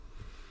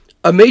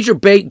A major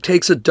bank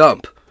takes a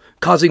dump,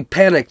 causing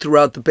panic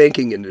throughout the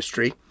banking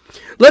industry.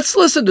 Let's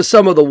listen to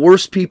some of the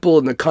worst people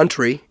in the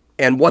country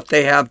and what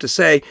they have to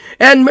say.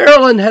 And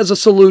Maryland has a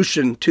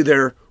solution to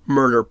their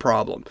murder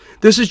problem.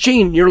 This is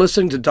Gene. You're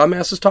listening to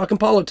Dumbasses Talking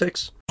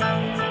Politics.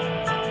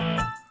 Hey,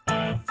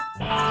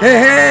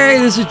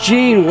 this is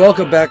Gene.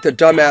 Welcome back to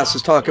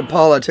Dumbasses Talking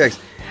Politics.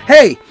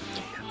 Hey,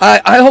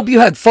 I hope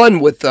you had fun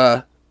with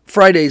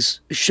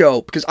Friday's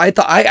show, because I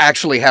thought I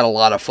actually had a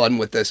lot of fun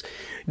with this.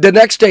 The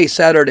next day,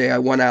 Saturday, I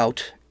went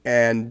out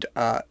and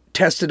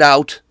tested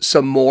out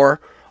some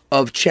more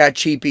of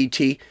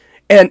ChatGPT,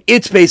 and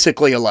it's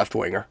basically a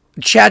left-winger.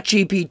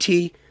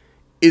 ChatGPT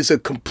is a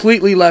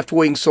completely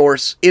left-wing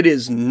source. It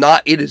is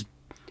not. It is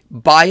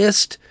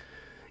biased.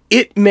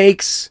 It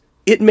makes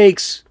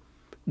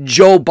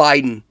Joe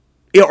Biden,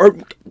 or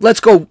let's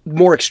go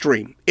more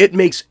extreme, it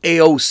makes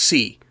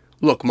AOC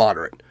look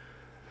moderate.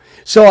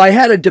 So I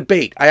had a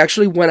debate. I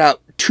actually went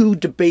out to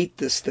debate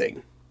this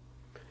thing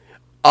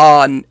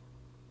on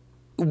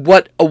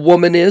what a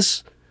woman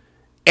is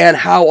and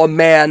how a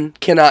man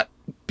cannot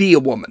be a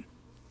woman.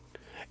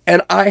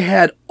 And I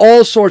had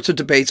all sorts of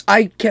debates.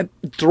 I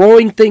kept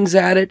throwing things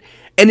at it,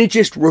 and it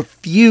just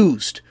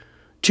refused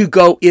to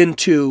go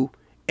into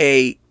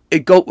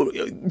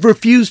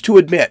refused to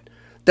admit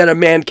that a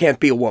man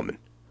can't be a woman.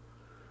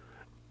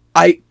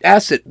 I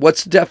asked it,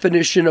 what's the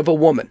definition of a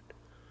woman?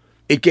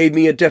 It gave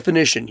me a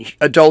definition,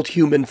 adult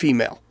human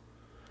female.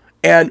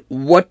 And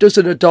what does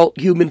an adult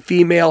human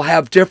female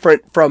have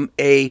different from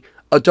a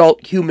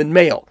adult human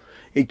male?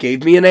 It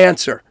gave me an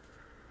answer.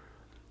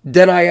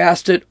 Then I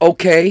asked it,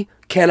 okay,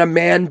 can a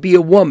man be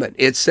a woman?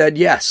 It said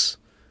yes.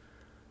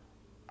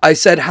 I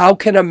said, how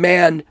can a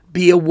man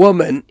be a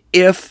woman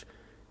if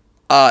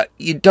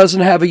it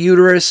doesn't have a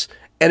uterus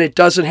and it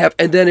doesn't have,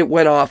 and then it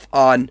went off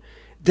on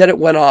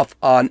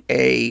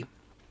a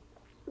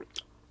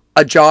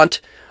jaunt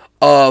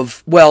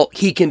of, well,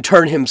 he can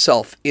turn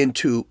himself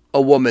into a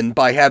woman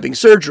by having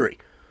surgery.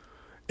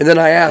 And then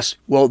I asked,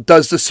 well,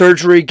 does the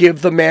surgery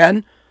give the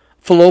man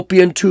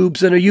fallopian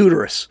tubes and a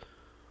uterus?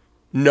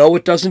 No,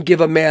 it doesn't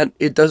give a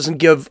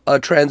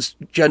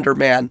transgender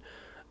man,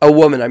 a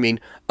woman,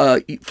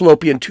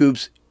 fallopian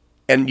tubes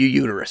and a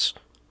uterus.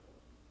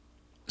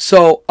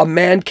 So a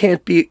man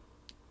can be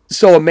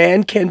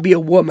a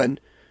woman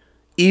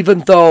even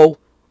though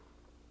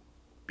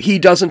he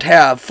doesn't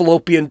have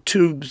fallopian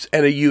tubes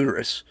and a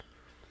uterus.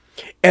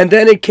 And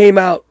then it came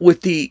out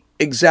with the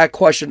exact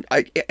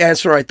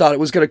answer I thought it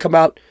was going to come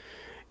out.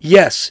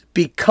 Yes,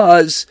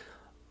 because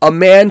a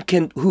man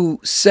who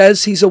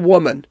says he's a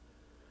woman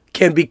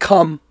can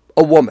become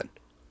a woman.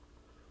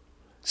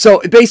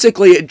 So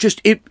basically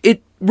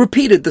it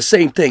repeated the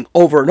same thing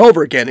over and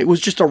over again. It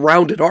was just a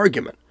rounded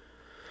argument.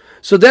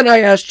 So then I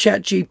asked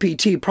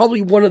ChatGPT,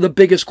 probably one of the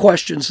biggest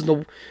questions in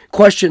the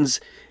questions,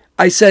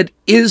 I said,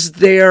 is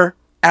there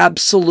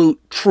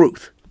absolute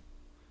truth?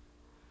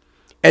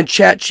 And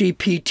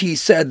ChatGPT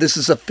said, this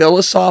is a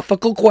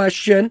philosophical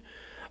question.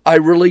 I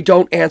really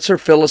don't answer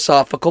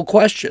philosophical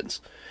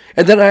questions.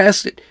 And then I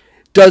asked it,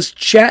 does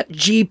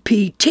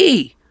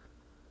ChatGPT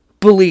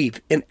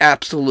believe in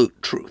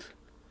absolute truth?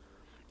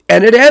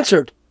 And it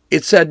answered.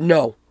 It said,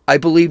 no, I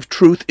believe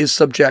truth is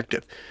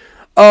subjective.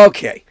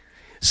 Okay,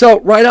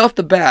 so right off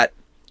the bat,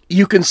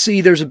 you can see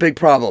there's a big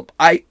problem.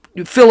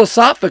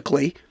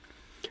 Philosophically,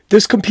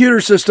 this computer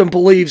system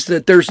believes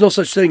that there's no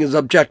such thing as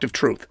objective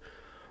truth,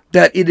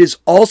 that it is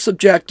all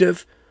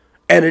subjective,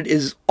 and it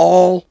is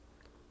all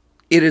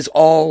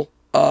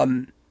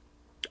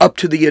up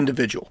to the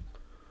individual.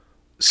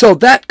 So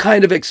that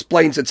kind of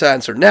explains its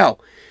answer. Now,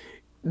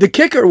 the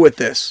kicker with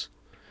this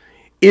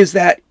is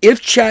that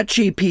if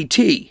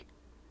ChatGPT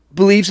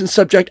believes in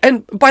subject,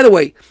 and by the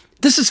way,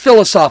 this is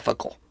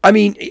philosophical.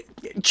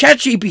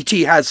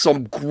 ChatGPT has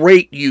some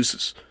great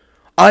uses.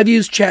 I've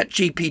used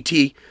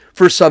ChatGPT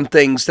for some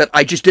things that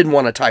I just didn't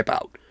want to type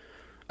out.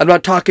 I'm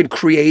not talking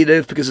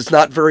creative because it's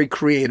not very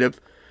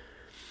creative,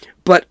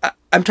 but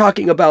I'm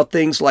talking about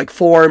things like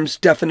forms,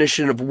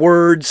 definition of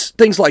words,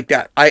 things like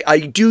that. I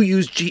do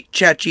use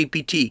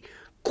ChatGPT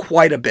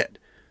quite a bit.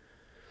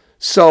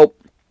 So,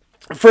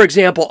 for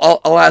example,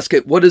 I'll ask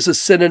it, what is a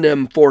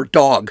synonym for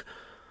dog?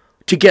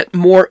 To get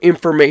more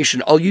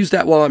information. I'll use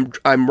that while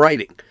I'm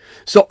writing.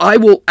 So I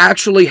will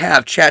actually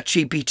have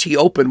ChatGPT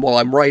open while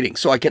I'm writing,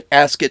 so I can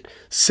ask it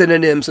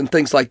synonyms and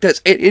things like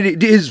this.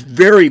 It is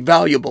very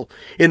valuable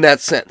in that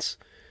sense.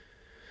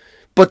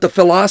 But the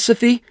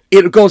philosophy,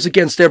 it goes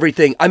against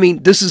everything.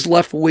 This is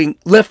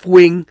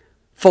left-wing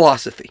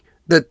philosophy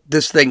that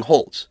this thing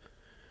holds.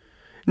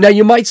 Now,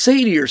 you might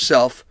say to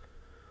yourself,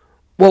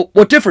 well,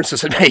 what difference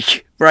does it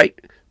make, right?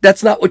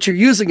 That's not what you're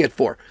using it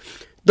for.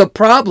 The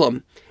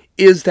problem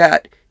is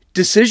that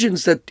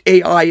decisions that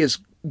AI is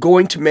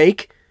going to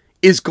make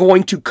is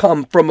going to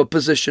come from a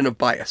position of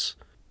bias.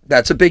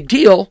 That's a big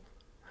deal,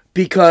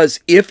 because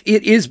if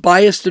it is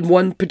biased in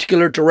one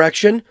particular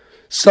direction,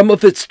 some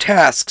of its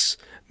tasks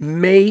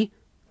may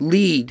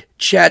lead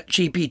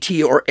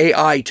ChatGPT or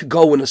AI to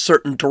go in a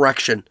certain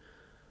direction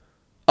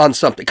on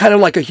something, kind of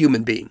like a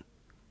human being.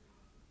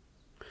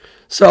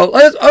 So,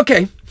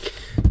 okay.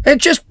 And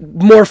just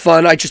more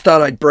fun. I just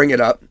thought I'd bring it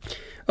up.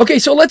 Okay,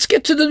 so let's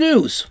get to the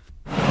news.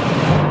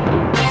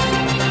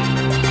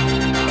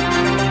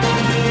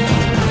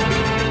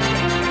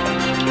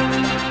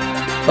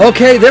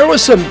 Okay, there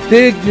was some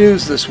big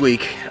news this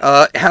week.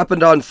 It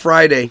happened on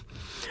Friday.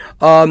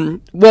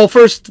 Well,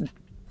 first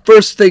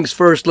things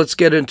first, let's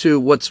get into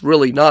what's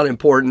really not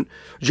important.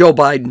 Joe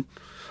Biden.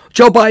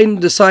 Joe Biden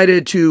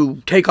decided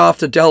to take off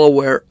to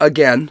Delaware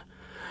again.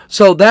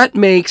 So that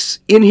makes,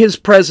 in his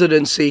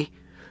presidency,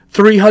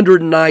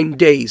 309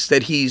 days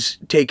that he's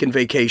taken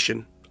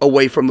vacation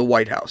away from the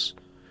White House.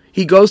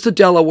 He goes to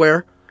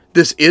Delaware.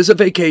 This is a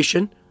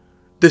vacation.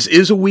 This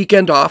is a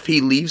weekend off.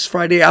 He leaves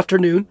Friday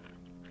afternoon.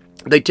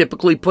 They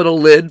typically put a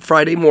lid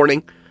Friday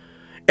morning,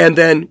 and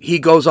then he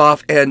goes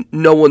off and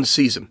no one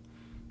sees him.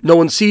 No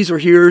one sees or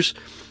hears.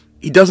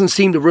 He doesn't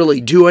seem to really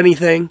do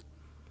anything.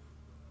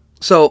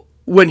 So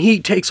when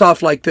he takes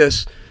off like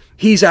this,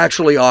 he's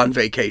actually on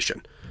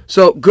vacation.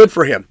 So good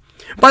for him.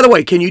 By the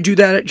way, can you do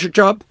that at your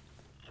job?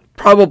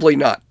 Probably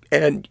not.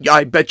 And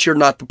I bet you're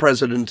not the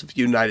president of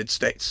the United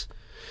States.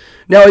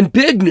 Now, in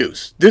big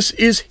news, this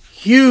is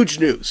huge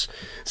news.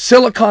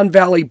 Silicon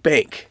Valley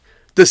Bank,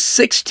 the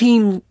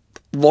 16th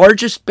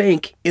largest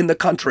bank in the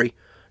country,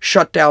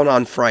 shut down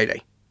on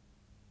Friday.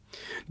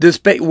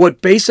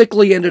 What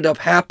basically ended up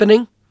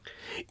happening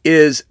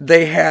is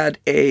they had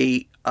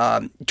a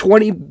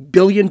 $20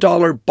 billion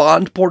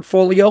bond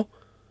portfolio.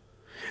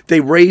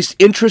 They raised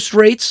interest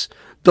rates.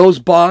 Those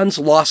bonds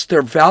lost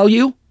their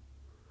value.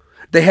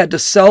 They had to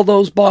sell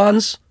those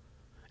bonds,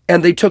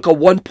 and they took a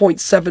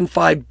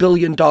 $1.75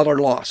 billion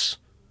loss.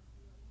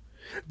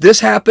 This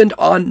happened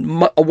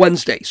on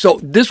Wednesday. So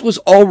this was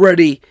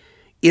already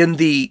in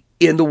the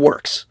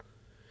works.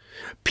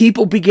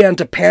 People began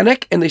to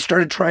panic, and they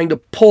started trying to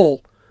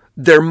pull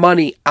their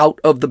money out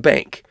of the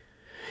bank.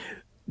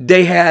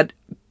 They had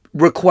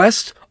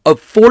requests of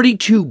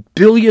 $42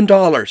 billion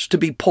to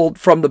be pulled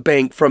from the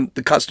bank from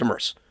the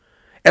customers.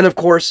 And of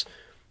course,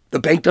 the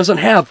bank doesn't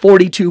have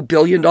 $42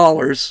 billion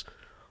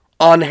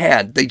on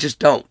hand. They just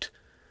don't.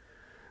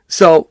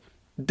 So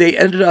they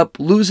ended up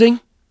losing.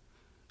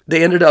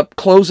 They ended up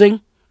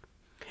closing.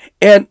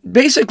 And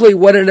basically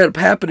what ended up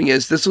happening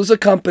is this was a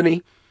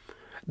company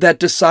that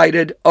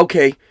decided,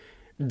 okay,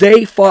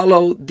 they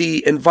follow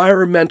the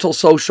environmental,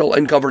 social,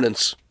 and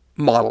governance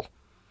model.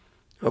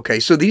 Okay,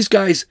 so these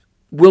guys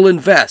will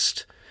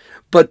invest,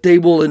 but they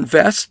will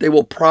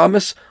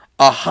promise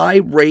a high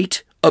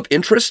rate of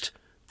interest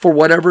for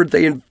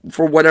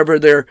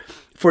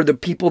the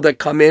people that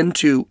come in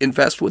to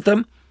invest with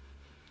them.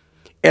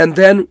 And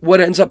then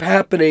what ends up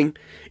happening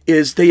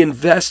is they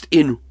invest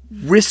in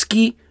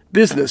risky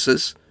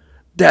businesses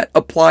that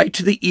apply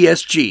to the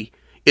ESG.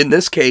 In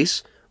this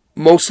case,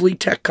 mostly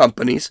tech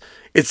companies.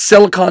 It's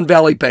Silicon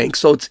Valley Bank,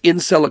 so it's in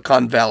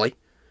Silicon Valley.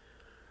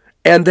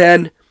 And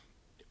then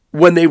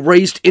when they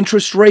raised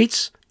interest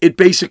rates, it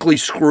basically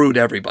screwed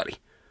everybody.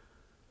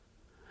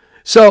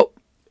 So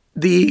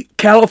the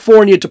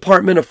California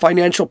Department of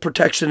Financial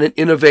Protection and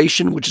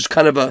Innovation, which is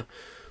kind of a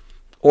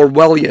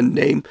Orwellian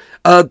name,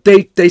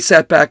 they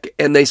sat back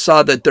and they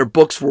saw that their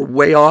books were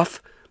way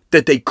off,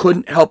 that they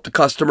couldn't help the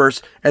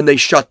customers, and they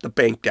shut the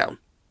bank down.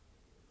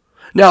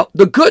 Now,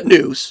 the good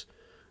news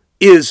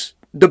is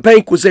the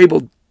bank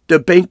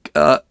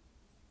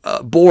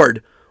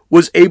board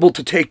was able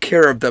to take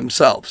care of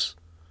themselves.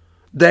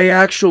 They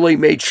actually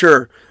made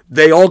sure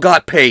they all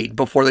got paid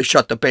before they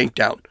shut the bank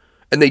down.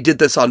 And they did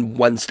this on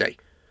Wednesday.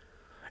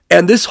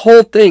 And this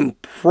whole thing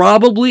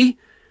probably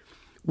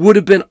would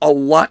have been a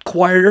lot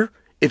quieter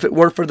if it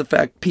weren't for the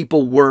fact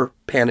people were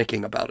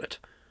panicking about it.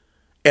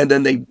 And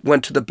then they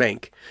went to the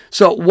bank.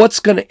 So what's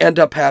going to end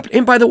up happening?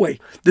 And by the way,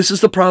 this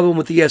is the problem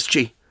with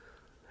ESG.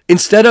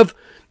 Instead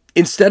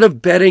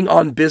of betting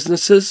on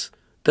businesses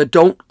that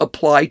don't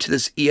apply to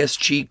this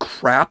ESG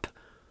crap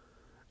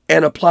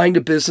and applying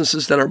to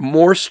businesses that are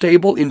more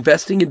stable,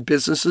 investing in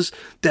businesses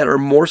that are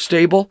more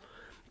stable,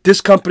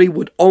 this company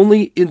would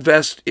only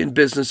invest in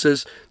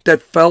businesses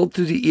that fell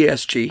to the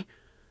ESG,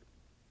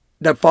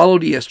 that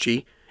followed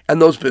ESG,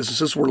 and those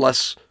businesses were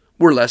less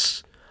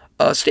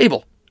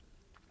stable.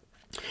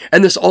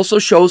 And this also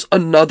shows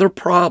another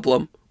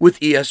problem with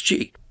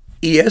ESG.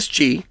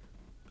 ESG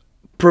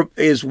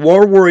is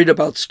more worried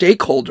about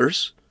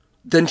stakeholders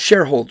than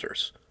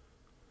shareholders.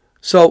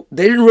 So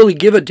they didn't really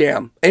give a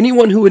damn.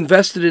 Anyone who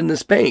invested in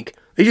this bank,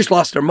 they just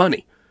lost their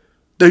money.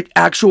 The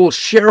actual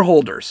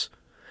shareholders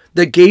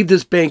that gave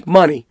this bank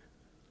money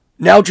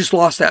now just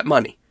lost that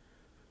money.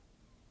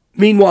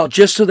 Meanwhile,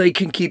 just so they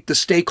can keep the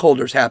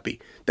stakeholders happy.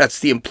 That's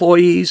the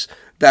employees,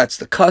 that's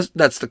the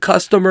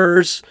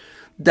customers,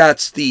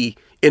 that's the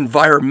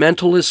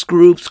environmentalist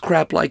groups,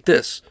 crap like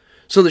this.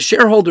 So the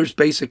shareholders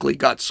basically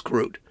got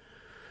screwed.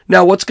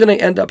 Now, what's going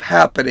to end up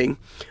happening,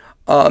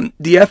 the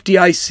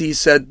FDIC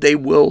said they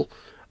will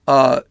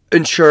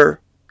insure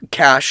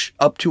cash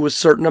up to a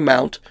certain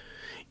amount.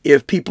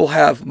 If people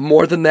have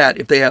more than that,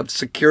 if they have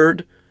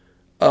secured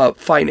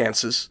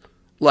finances,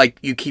 like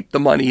you keep the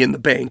money in the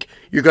bank,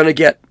 you're going to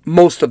get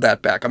most of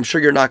that back. I'm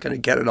sure you're not going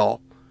to get it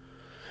all.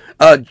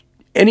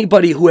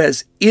 anybody who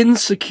has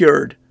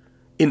insecured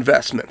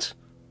investments.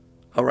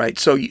 All right,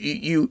 so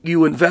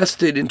you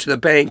invested into the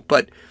bank,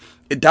 but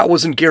that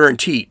wasn't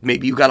guaranteed.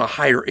 Maybe you got a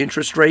higher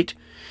interest rate.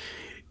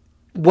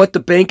 What the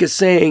bank is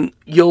saying,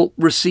 you'll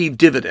receive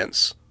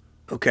dividends.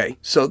 Okay,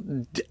 so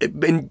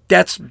and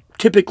that's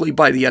typically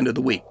by the end of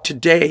the week.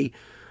 Today,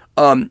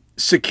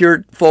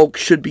 secured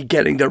folks should be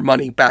getting their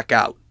money back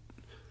out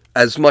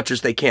as much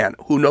as they can.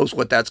 Who knows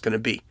what that's going to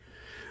be?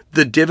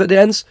 The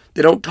dividends,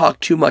 they don't talk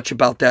too much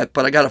about that,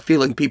 but I got a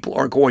feeling people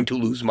are going to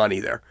lose money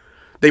there.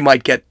 They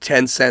might get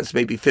 10 cents,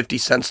 maybe 50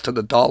 cents to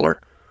the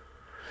dollar.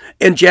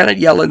 And Janet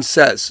Yellen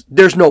says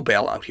there's no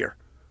bailout here.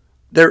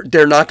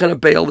 They're not going to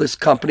bail this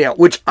company out,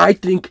 which I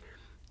think,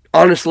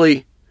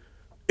 honestly,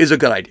 is a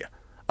good idea.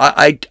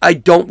 I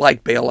don't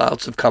like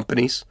bailouts of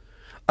companies.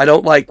 I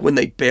don't like when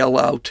they bail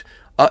out.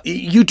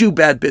 You do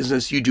bad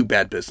business, you do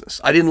bad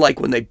business. I didn't like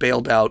when they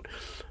bailed out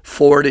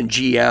Ford and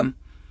GM.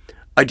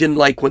 I didn't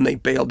like when they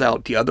bailed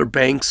out the other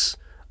banks.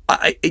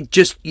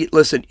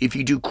 Listen, if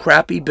you do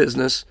crappy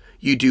business,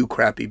 you do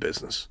crappy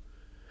business.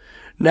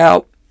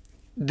 Now,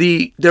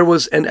 there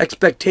was an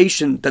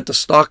expectation that the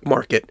stock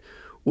market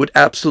would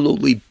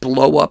absolutely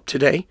blow up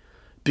today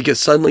because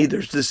suddenly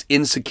there's this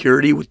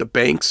insecurity with the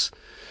banks.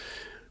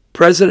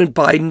 President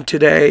Biden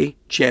today,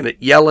 Janet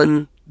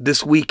Yellen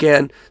this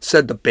weekend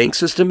said the bank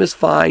system is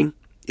fine.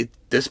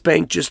 This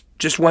bank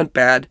just went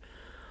bad.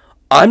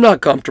 I'm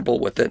not comfortable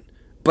with it,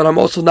 but I'm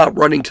also not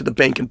running to the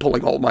bank and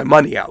pulling all my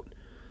money out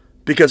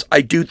because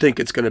I do think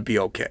it's going to be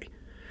okay.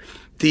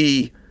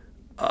 The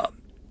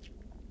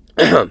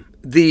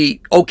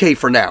okay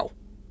for now,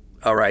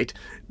 all right?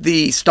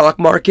 The stock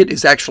market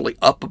is actually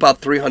up about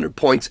 300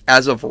 points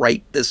as of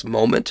right this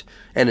moment,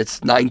 and it's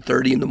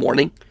 9:30 in the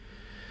morning.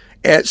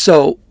 And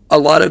so a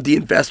lot of the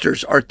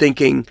investors are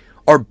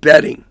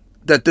betting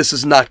that this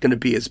is not going to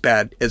be as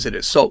bad as it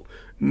is. So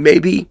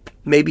maybe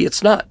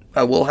it's not.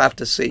 We'll have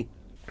to see.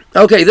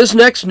 Okay, this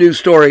next news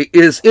story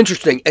is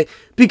interesting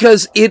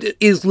because it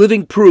is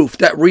living proof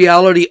that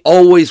reality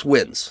always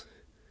wins.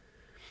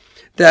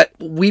 That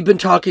we've been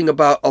talking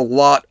about a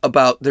lot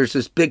about, there's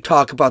this big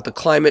talk about the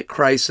climate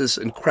crisis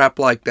and crap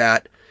like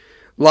that.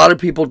 A lot of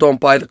people don't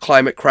buy the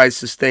climate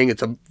crisis thing.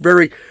 It's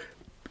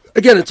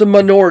a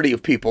minority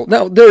of people.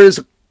 Now, there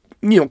is,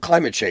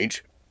 climate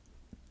change.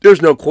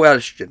 There's no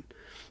question.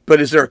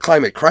 But is there a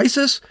climate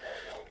crisis?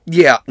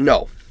 Yeah,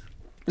 no.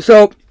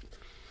 So,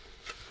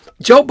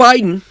 Joe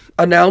Biden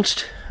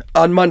announced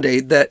on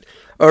Monday the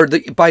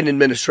Biden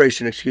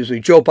administration,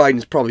 Joe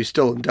Biden's probably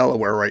still in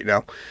Delaware right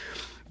now.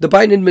 The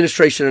Biden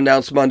administration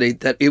announced Monday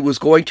that it was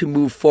going to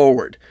move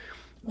forward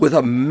with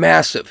a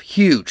massive,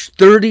 huge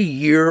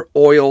 30-year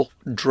oil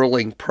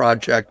drilling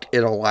project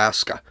in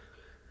Alaska.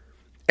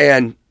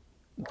 And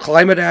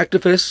climate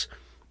activists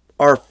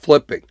are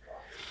flipping.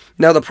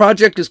 Now, the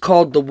project is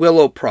called the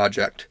Willow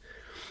Project.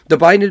 The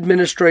Biden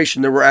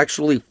administration, there were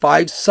actually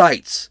 5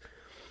 sites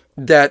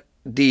that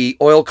the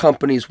oil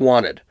companies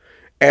wanted.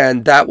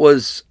 And that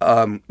was,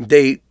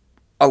 they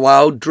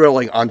allowed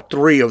drilling on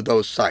 3 of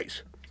those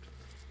sites.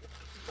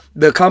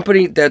 The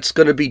company that's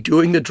going to be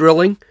doing the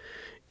drilling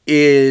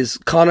is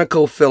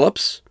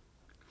ConocoPhillips.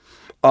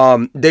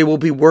 They will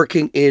be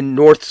working in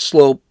North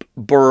Slope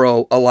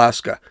Borough,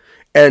 Alaska.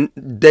 And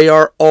they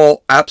are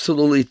all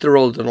absolutely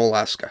thrilled in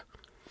Alaska.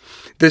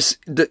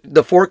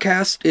 The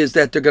forecast is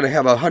that they're going to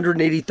have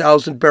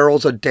 180,000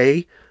 barrels a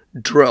day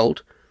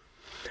drilled.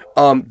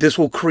 This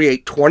will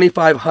create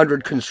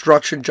 2,500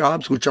 construction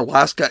jobs, which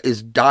Alaska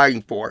is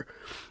dying for.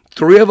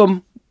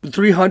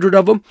 300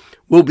 of them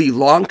will be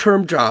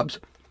long-term jobs.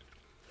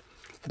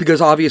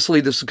 Because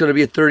obviously this is going to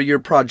be a 30-year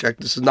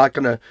project. This is not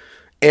going to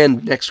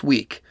end next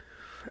week.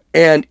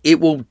 And it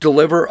will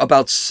deliver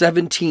about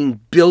 $17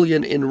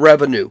 billion in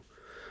revenue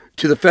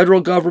to the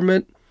federal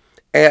government,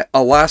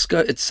 Alaska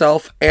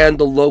itself, and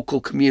the local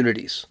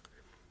communities.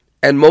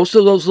 And most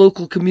of those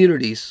local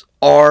communities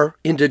are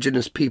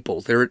indigenous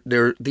people. They're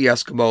the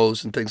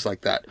Eskimos and things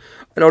like that.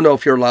 I don't know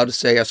if you're allowed to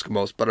say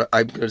Eskimos, but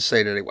I'm going to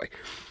say it anyway.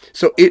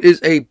 So it is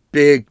a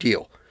big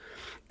deal.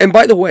 And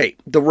by the way,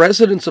 the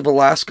residents of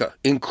Alaska,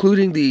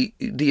 including the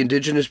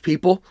indigenous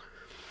people,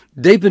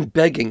 they've been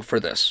begging for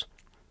this.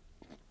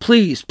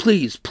 Please,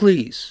 please,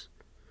 please.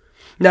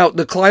 Now,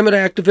 the climate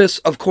activists,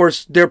 of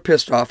course, they're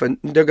pissed off and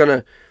they're going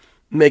to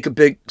make a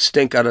big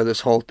stink out of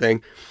this whole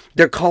thing.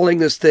 They're calling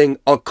this thing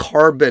a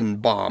carbon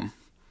bomb,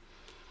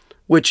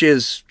 which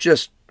is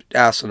just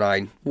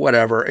asinine,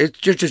 whatever. It's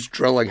just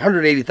drilling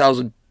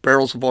 180,000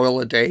 barrels of oil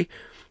a day.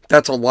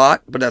 That's a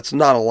lot, but that's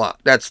not a lot.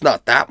 That's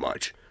not that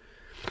much.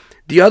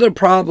 The other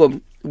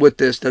problem with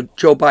this that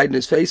Joe Biden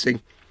is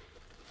facing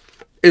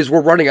is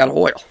we're running out of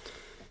oil.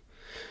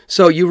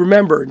 So you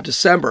remember in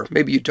December,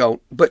 maybe you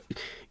don't, but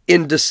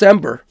in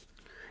December,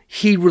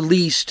 he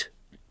released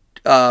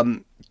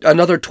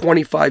another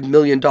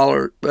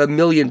 $25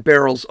 million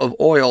barrels of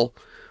oil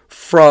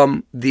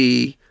from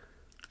the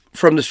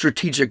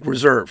strategic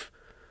reserve.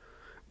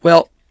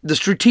 Well, the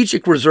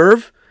strategic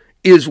reserve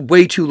is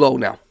way too low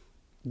now.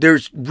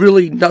 There's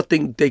really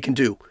nothing they can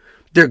do.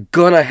 They're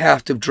going to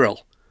have to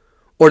drill.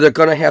 or they're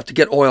going to have to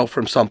get oil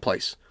from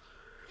someplace.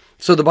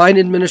 So the Biden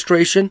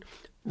administration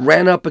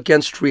ran up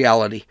against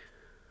reality.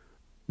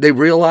 They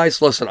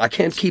realized, listen, I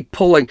can't keep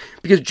pulling,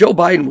 because Joe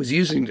Biden was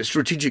using the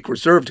strategic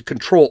reserve to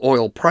control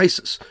oil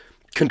prices,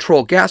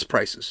 control gas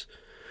prices.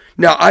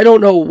 Now, I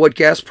don't know what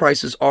gas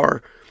prices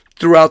are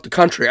throughout the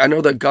country. I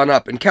know they've gone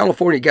up. In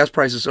California, gas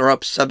prices are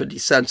up 70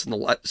 cents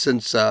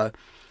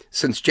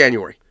since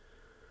January.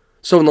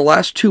 So in the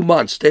last 2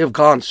 months, they have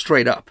gone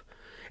straight up.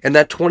 And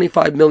that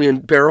 25 million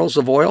barrels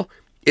of oil,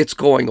 it's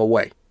going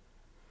away.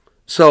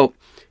 So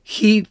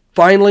he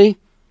finally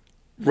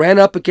ran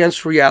up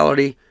against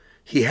reality.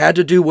 He had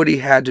to do what he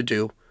had to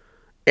do.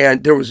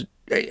 And there was,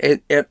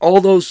 and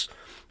all those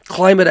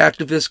climate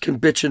activists can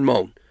bitch and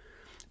moan.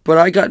 But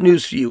I got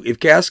news for you. If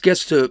gas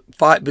gets to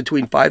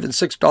between $5 and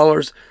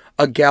 $6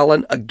 a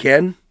gallon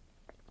again,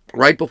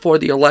 right before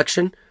the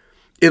election,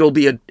 it'll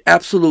be an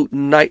absolute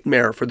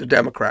nightmare for the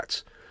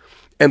Democrats.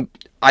 And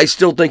I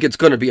still think it's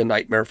going to be a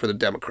nightmare for the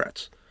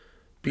Democrats.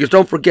 Because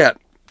don't forget,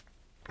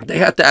 they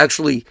have to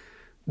actually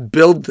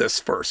build this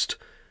first.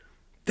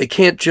 They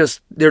can't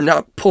they're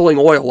not pulling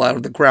oil out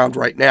of the ground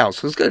right now.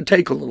 So it's going to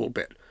take a little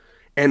bit.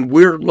 And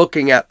we're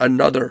looking at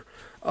another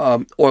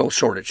oil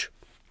shortage.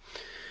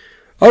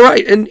 All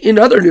right, and in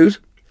other news,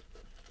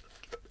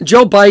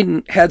 Joe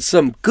Biden had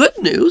some good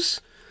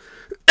news,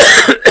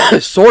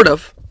 sort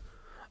of.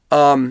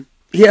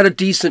 He had a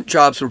decent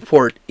jobs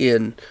report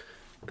in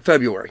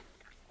February.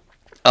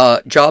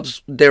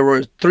 Jobs, there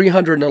were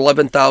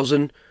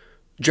 311,000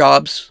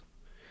 jobs,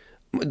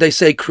 they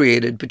say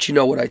created, but you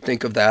know what I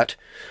think of that.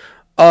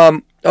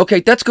 Okay,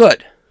 that's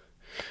good.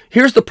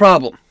 Here's the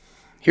problem.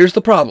 It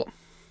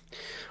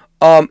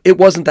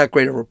wasn't that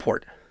great a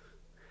report.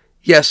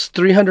 Yes,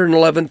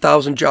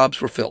 311,000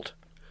 jobs were filled.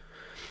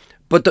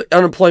 But the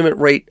unemployment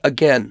rate,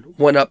 again,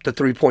 went up to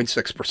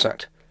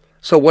 3.6%.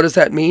 So what does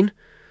that mean?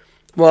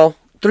 Well,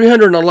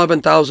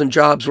 311,000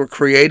 jobs were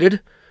created,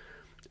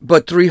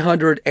 but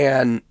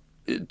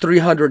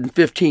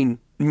 315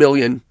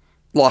 million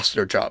lost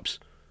their jobs.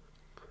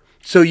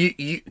 So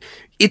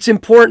it's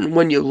important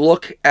when you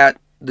look at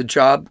the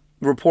job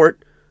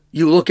report,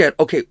 you look at,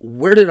 okay,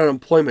 where did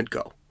unemployment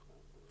go?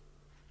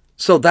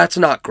 So that's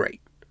not great.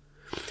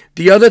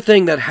 The other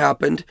thing that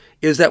happened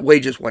is that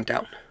wages went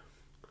down.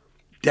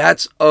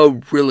 That's a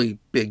really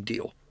big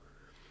deal.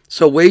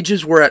 So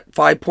wages were at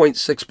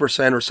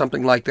 5.6% or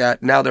something like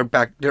that. Now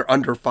they're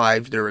under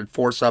 5, they're at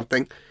 4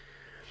 something.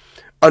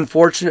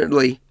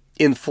 Unfortunately,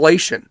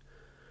 inflation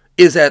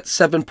is at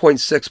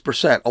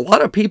 7.6%. A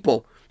lot of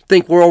people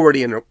think we're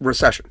already in a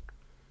recession.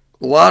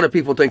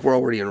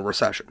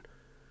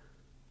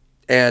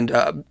 And,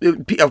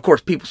 of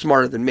course, people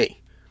smarter than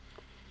me.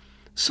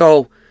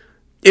 So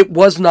it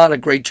was not a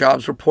great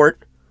jobs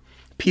report.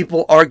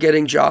 People are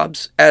getting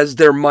jobs as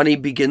their money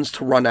begins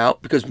to run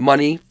out, because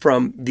money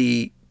from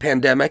the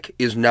pandemic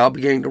is now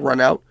beginning to run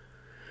out.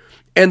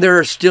 And there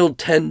are still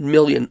 10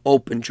 million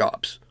open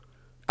jobs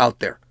out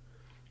there.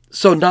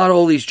 So not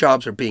all these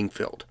jobs are being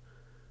filled.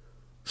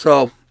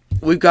 So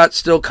we've got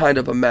still kind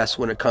of a mess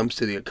when it comes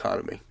to the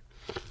economy.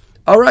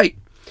 All right.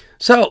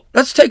 So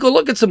let's take a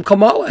look at some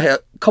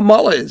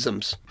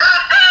Kamala-isms.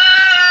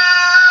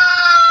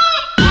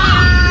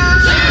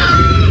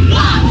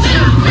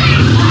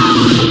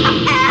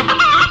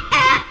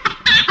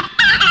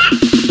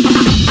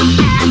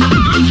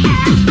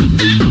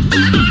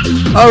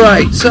 All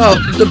right, so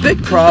the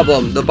big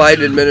problem the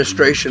Biden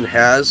administration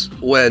has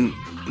when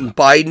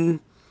Biden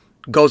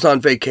goes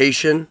on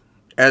vacation,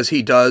 as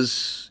he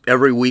does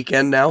every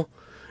weekend now,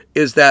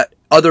 is that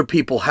other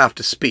people have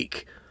to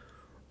speak.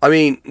 I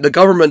mean, the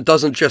government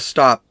doesn't just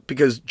stop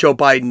because Joe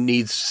Biden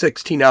needs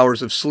 16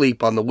 hours of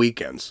sleep on the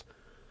weekends.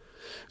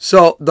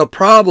 So the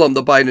problem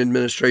the Biden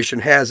administration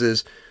has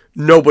is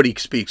nobody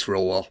speaks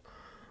real well.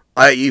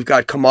 You've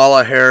got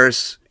Kamala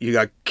Harris, you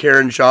got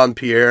Karen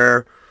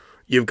Jean-Pierre,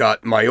 you've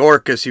got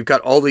Mayorkas, you've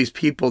got all these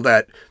people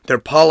that their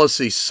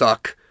policies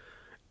suck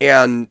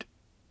and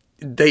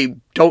they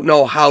don't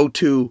know how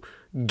to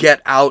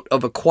get out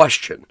of a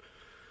question.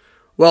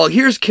 Well,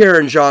 here's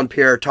Karen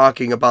Jean-Pierre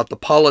talking about the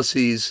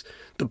policies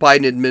the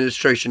Biden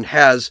administration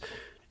has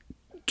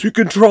to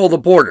control the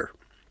border.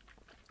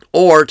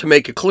 Or, to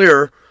make it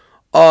clear,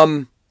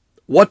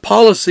 what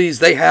policies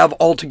they have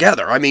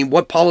altogether. I mean,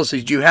 what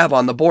policies do you have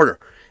on the border?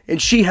 And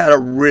she had a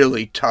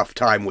really tough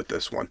time with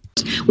this one.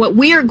 What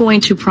we are going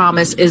to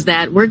promise is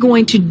that we're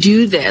going to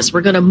do this.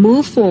 We're going to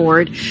move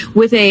forward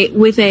with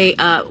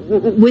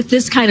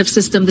this kind of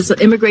system, this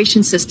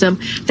immigration system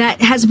that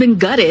has been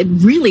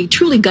gutted, really,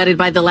 truly gutted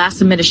by the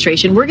last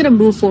administration. We're going to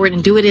move forward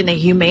and do it in a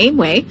humane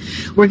way.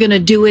 We're going to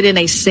do it in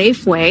a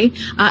safe way,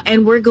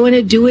 and we're going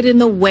to do it in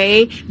the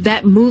way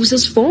that moves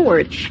us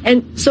forward.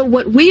 And so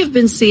what we have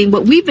been seeing,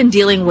 what we've been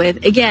dealing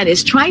with, again,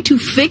 is trying to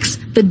fix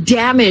the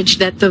damage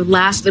that the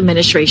last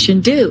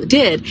administration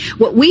did.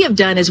 What we have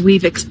done is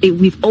we've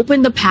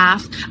opened the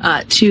path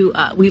to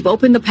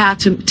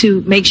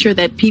make sure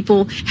that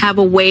people have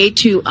a way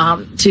to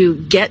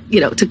get,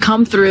 to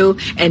come through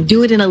and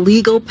do it in a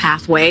legal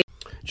pathway.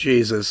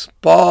 Jesus.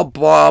 Blah,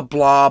 blah,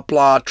 blah,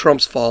 blah,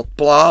 Trump's fault.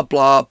 Blah,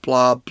 blah,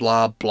 blah,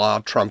 blah, blah,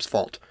 Trump's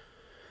fault.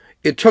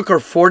 It took her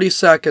 40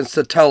 seconds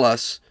to tell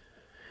us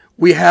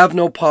we have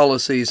no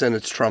policies and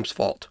it's Trump's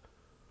fault.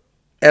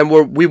 And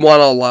we want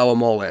to allow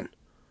them all in.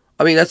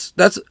 I mean,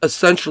 that's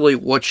essentially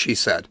what she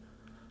said.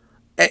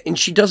 And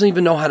she doesn't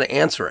even know how to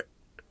answer it.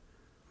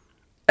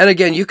 And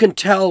again, you can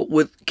tell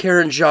with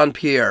Karine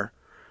Jean-Pierre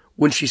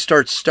when she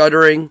starts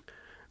stuttering,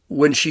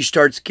 when she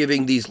starts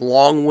giving these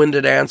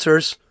long-winded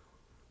answers,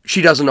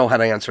 she doesn't know how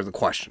to answer the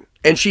question.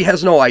 And she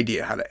has no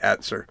idea how to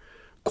answer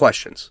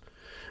questions.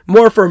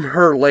 More from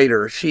her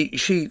later.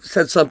 She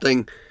said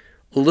something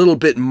a little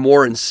bit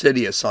more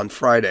insidious on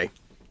Friday.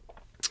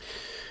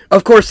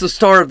 Of course, the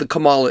star of the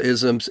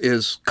Kamala-isms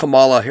is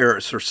Kamala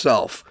Harris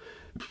herself.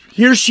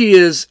 Here she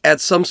is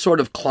at some sort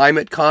of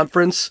climate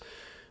conference,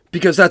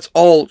 because that's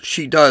all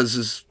she does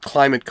is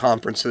climate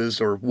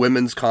conferences or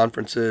women's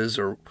conferences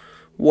or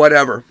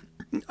whatever.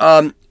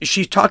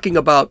 She's talking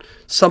about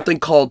something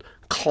called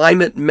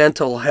climate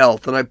mental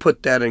health, and I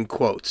put that in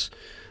quotes.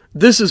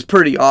 This is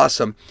pretty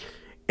awesome.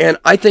 And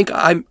I think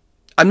I'm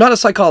not a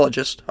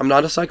psychologist.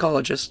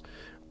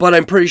 But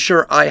I'm pretty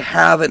sure I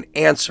have an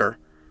answer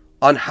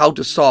on how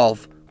to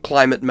solve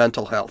climate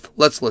mental health.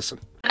 Let's listen.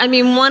 I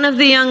mean, one of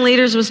the young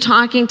leaders was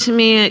talking to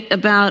me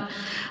about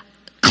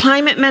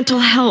climate mental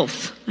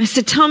health. I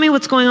said, tell me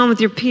what's going on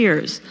with your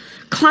peers.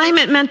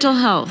 Climate mental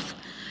health.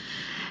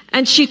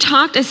 And she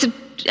talked, I said,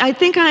 I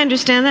think I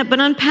understand that, but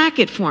unpack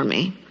it for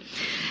me.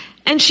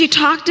 And she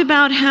talked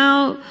about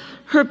how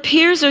her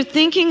peers are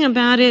thinking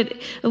about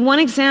it. One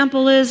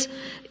example is,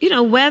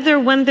 whether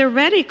when they're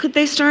ready, could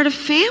they start a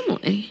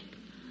family?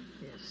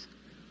 Yes.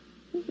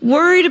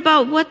 Worried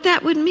about what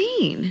that would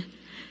mean.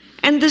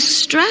 And the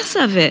stress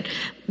of it.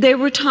 They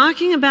were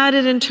talking about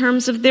it in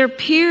terms of their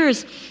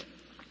peers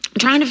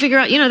trying to figure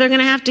out, they're going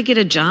to have to get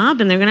a job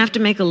and they're going to have to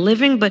make a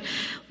living, but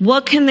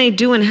what can they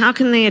do and how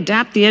can they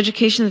adapt the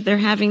education that they're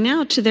having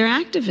now to their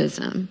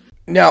activism?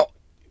 Now,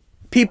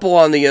 people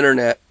on the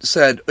internet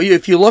said,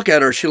 if you look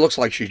at her, she looks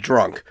like she's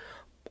drunk.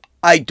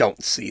 I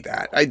don't see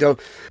that. I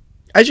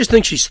just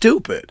think she's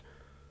stupid.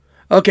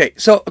 Okay,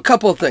 so a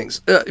couple of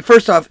things.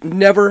 First off,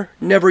 never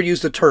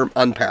use the term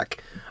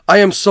unpack. I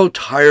am so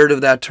tired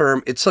of that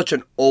term. It's such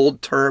an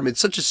old term. It's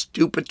such a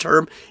stupid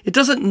term. It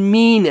doesn't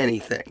mean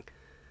anything.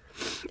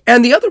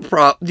 And the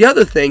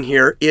other thing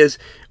here is,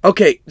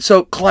 okay,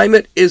 so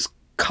climate is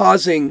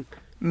causing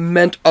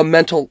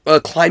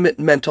a climate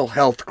mental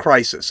health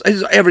crisis.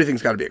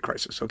 Everything's got to be a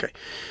crisis, okay?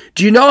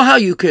 Do you know how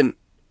you can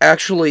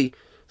actually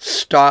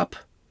stop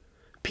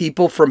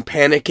people from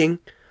panicking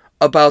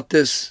about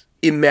this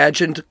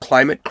imagined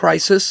climate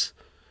crisis?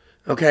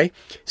 Okay?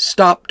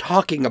 Stop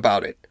talking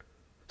about it.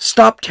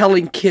 Stop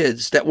telling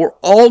kids that we're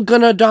all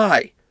gonna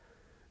die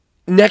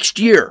next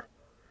year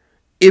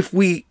if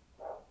we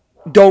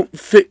don't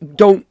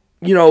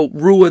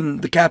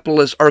ruin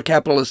our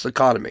capitalist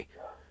economy.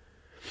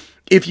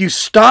 If you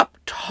stop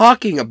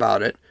talking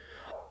about it,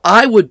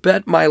 I would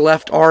bet my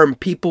left arm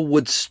people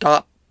would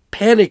stop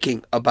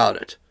panicking about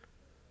it.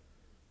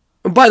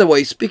 And by the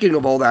way, speaking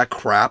of all that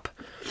crap,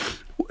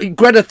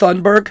 Greta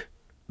Thunberg,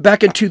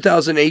 back in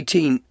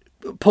 2018,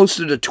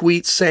 posted a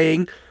tweet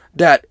saying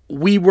that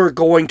we were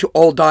going to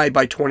all die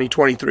by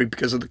 2023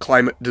 because of the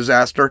climate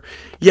disaster.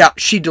 Yeah,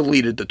 she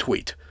deleted the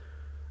tweet.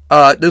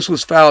 This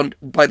was found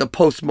by the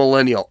Post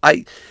Millennial.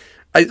 I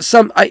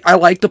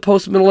like the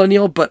Post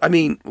Millennial, but I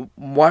mean,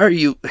 why are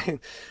you?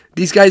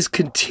 These guys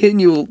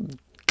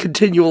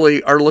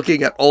continually are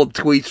looking at old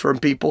tweets from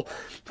people.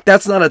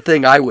 That's not a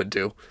thing I would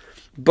do,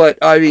 but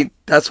I mean,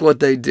 that's what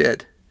they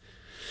did.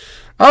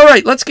 All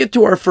right, let's get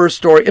to our first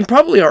story, and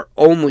probably our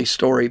only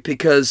story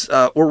because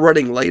we're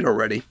running late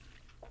already.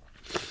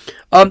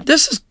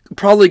 This is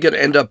probably going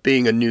to end up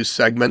being a news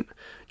segment,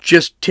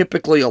 just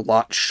typically a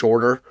lot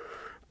shorter.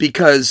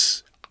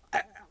 Because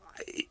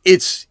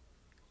it's,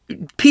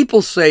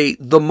 people say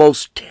the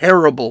most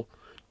terrible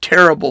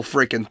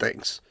freaking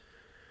things.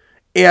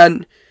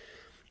 And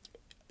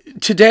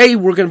today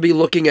we're going to be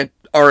looking at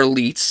our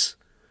elites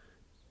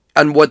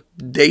and what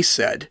they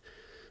said.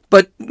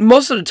 But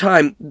most of the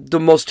time, the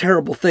most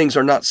terrible things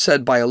are not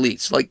said by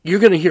elites. Like, you're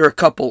going to hear a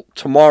couple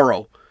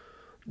tomorrow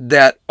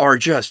that are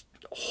just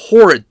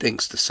horrid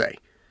things to say.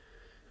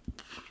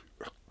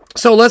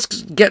 So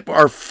let's get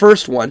our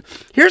first one.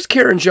 Here's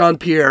Karine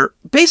Jean-Pierre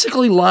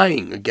basically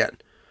lying again.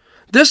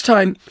 This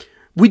time,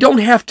 we don't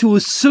have to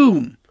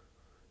assume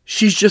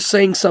she's just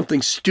saying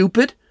something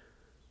stupid,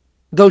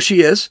 though she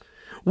is.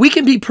 We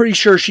can be pretty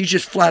sure she's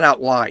just flat out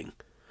lying.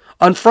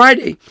 On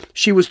Friday,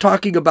 she was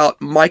talking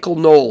about Michael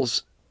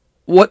Knowles,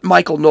 what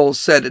Michael Knowles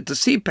said at the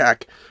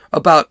CPAC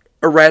about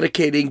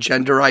eradicating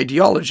gender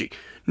ideology.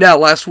 Now,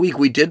 last week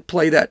we did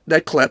play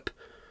that clip.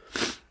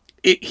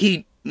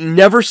 He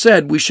never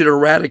said we should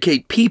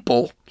eradicate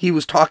people. He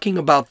was talking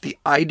about the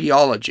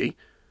ideology.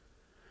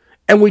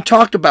 And we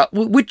talked about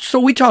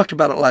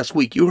it last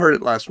week. You heard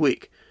it last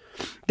week.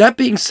 That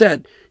being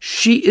said,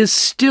 she is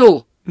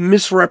still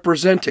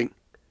misrepresenting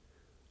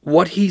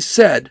what he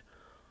said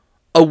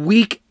a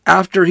week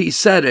after he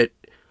said it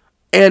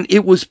And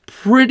it was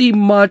pretty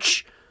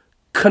much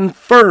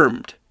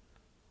confirmed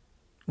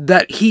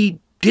that he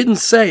didn't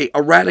say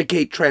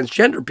eradicate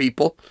transgender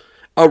people,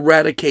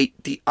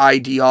 eradicate the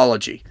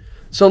ideology.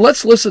 So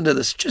let's listen to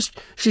this.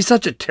 She's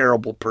such a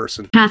terrible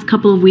person. Past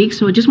couple of weeks,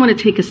 so I just want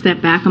to take a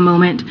step back a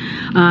moment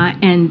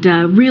and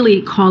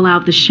really call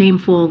out the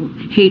shameful,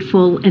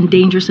 hateful, and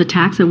dangerous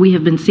attacks that we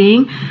have been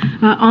seeing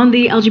on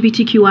the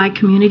LGBTQI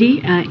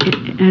community,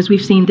 as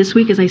we've seen this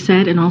week, as I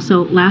said, and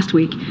also last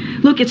week.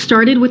 Look, it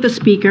started with a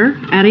speaker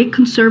at a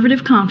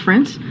conservative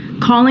conference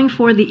calling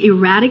for the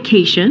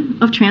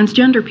eradication of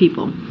transgender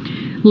people,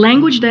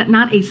 language that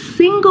not a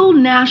single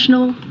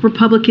national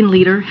Republican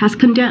leader has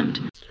condemned.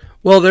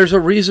 Well, there's a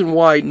reason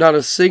why not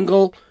a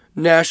single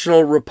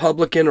national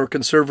Republican or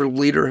conservative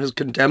leader has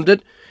condemned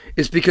it,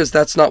 is because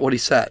that's not what he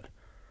said.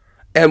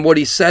 And what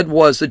he said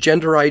was the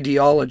gender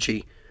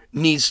ideology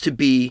needs to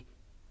be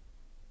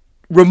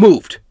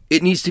removed.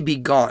 It needs to be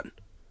gone.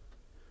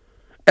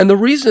 And the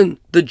reason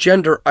the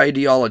gender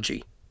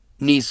ideology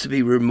needs to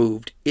be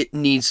removed, it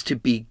needs to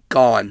be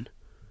gone,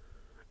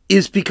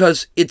 is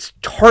because it's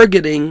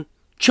targeting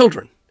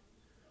children.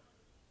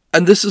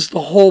 And this is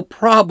the whole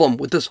problem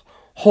with this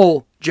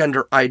whole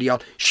gender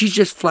ideology. She's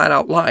just flat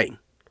out lying.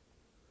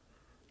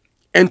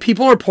 And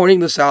people are pointing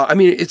this out. I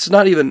mean, it's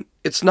not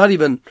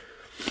even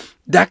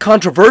that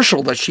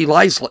controversial that she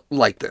lies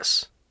like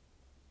this.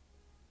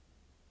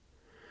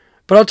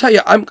 But I'll tell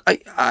you,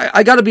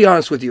 I got to be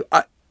honest with you.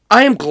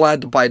 I am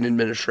glad the Biden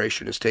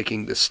administration is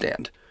taking this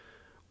stand,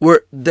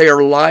 where they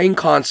are lying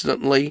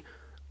constantly.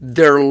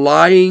 They're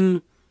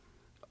lying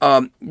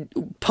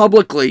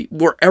publicly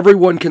where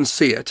everyone can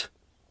see it.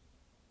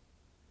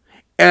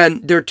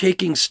 And they're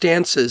taking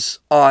stances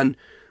on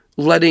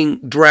letting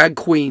drag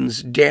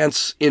queens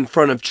dance in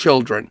front of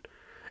children.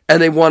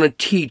 And they want to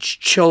teach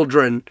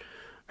children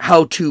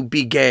how to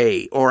be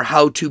gay or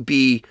how to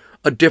be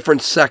a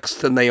different sex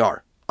than they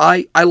are.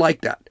 I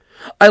like that.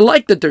 I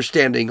like that they're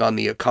standing on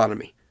the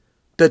economy,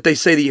 that they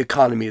say the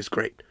economy is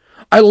great.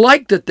 I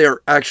like that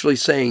they're actually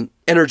saying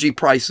energy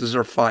prices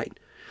are fine.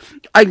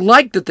 I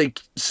like that they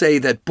say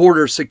that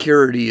border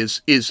security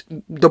is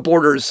the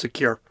border is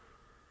secure.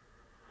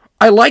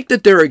 I like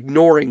that they're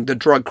ignoring the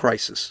drug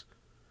crisis.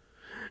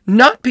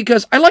 Not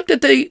because, I like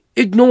that they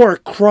ignore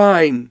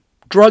crime,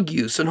 drug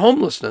use, and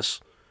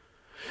homelessness.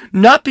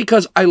 Not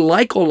because I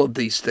like all of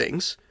these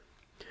things,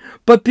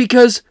 but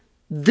because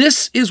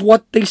this is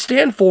what they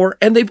stand for,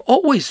 and they've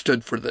always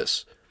stood for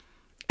this.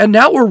 And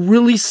now we're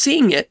really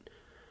seeing it,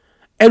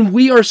 and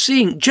we are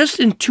seeing, just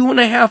in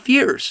 2.5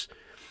 years,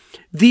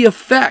 the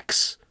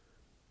effects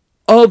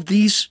of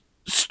these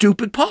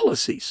stupid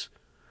policies.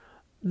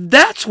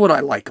 That's what I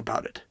like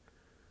about it.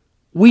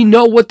 We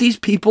know what these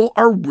people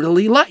are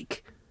really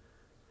like.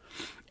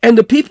 And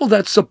the people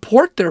that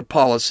support their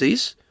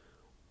policies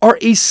are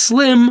a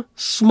slim,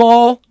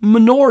 small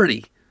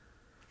minority.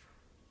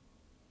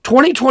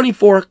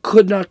 2024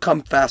 could not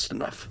come fast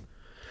enough.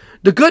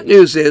 The good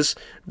news is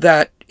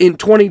that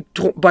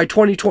by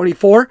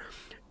 2024,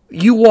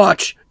 you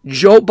watch,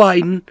 Joe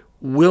Biden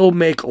will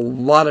make a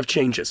lot of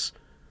changes.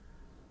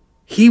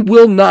 He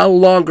will no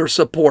longer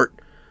support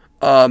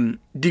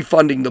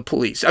defunding the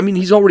police. I mean,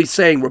 he's already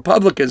saying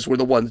Republicans were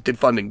the ones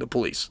defunding the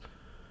police.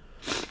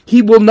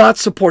 He will not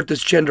support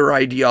this gender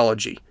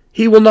ideology.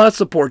 He will not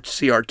support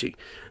CRT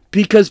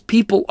because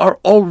people are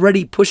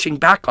already pushing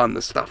back on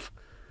this stuff.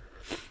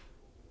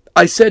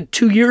 I said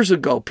 2 years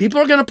ago, people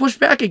are going to push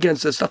back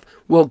against this stuff.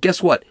 Well,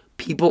 guess what?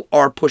 People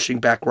are pushing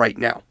back right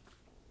now.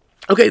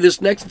 Okay,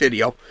 this next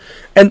video,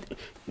 and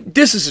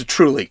this is a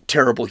truly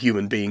terrible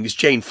human being, is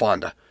Jane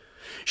Fonda.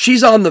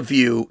 She's on The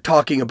View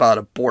talking about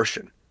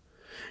abortion.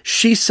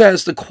 She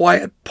says the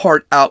quiet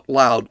part out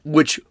loud,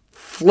 which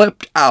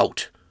flipped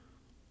out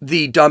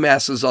the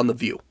dumbasses on The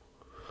View.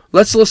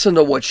 Let's listen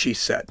to what she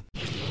said.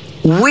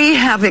 We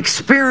have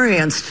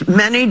experienced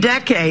many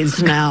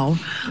decades now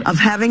of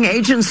having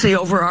agency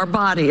over our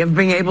body, of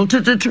being able to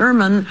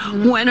determine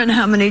when and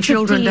how many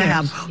children to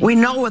have. We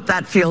know what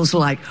that feels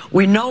like.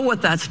 We know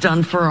what that's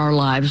done for our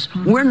lives.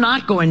 We're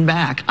not going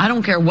back. I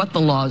don't care what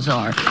the laws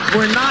are.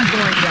 We're not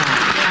going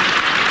back.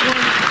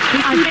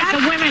 I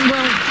think the women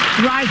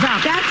will rise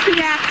up. That's the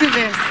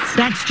activist.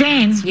 That's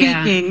Jane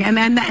speaking, yeah.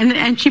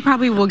 and she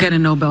probably will get a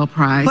Nobel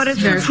Prize. But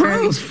it's the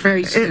truth.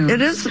 Very soon.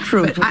 It is the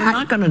truth. We're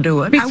not going to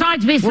do it.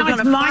 Besides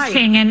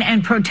marching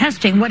and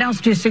protesting, what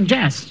else do you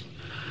suggest?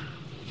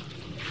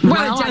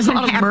 Well, it doesn't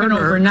happen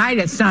overnight.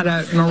 It's not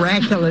a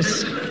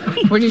miraculous.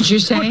 What did you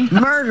say?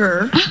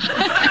 Murder.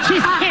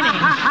 She's kidding.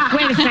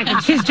 Wait a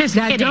second. She's just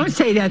kidding. Don't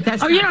say that.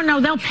 That's you don't know.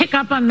 They'll pick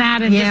up on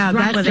that and just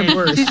run with it. The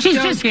worst. She's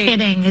just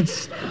kidding.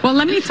 Well,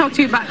 let me talk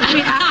to you about.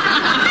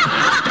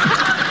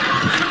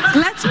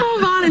 Let's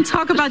move on and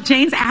talk about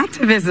Jane's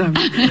activism,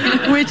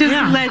 which is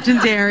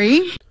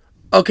legendary.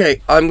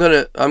 Okay, I'm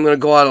gonna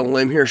go out on a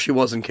limb here. She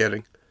wasn't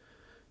kidding.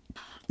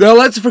 Now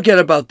let's forget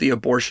about the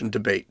abortion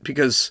debate,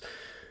 because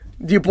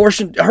the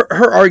abortion,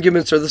 her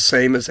arguments are the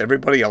same as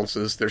everybody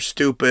else's. They're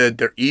stupid.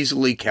 They're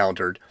easily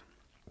countered.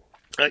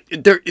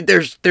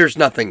 There's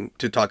nothing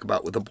to talk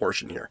about with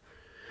abortion here.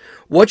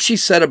 What she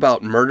said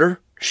about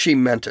murder, she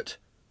meant it.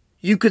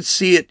 You could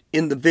see it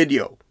in the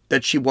video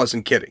that she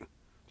wasn't kidding.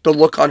 The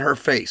look on her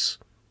face.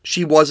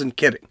 She wasn't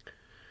kidding.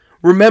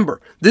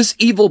 Remember, this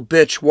evil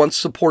bitch once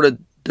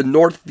supported the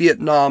North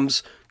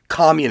Vietnam's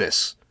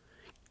communists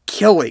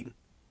killing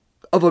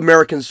of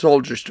American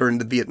soldiers during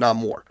the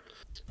Vietnam War.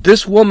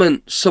 This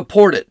woman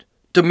supported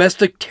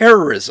domestic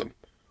terrorism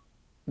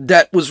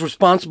that was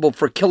responsible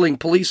for killing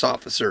police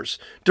officers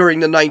during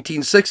the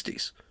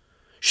 1960s.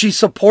 She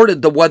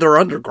supported the Weather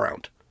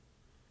Underground.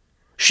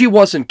 She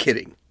wasn't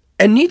kidding.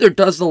 And neither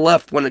does the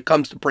left when it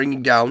comes to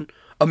bringing down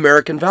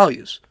American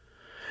values.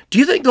 Do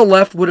you think the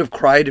left would have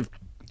cried if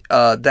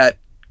that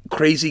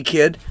crazy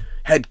kid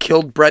had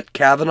killed Brett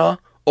Kavanaugh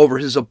over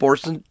his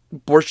abortion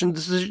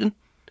decision?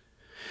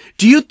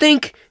 Do you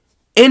think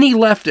any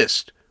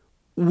leftist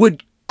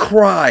would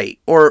cry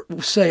or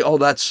say, oh,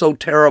 that's so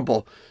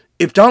terrible,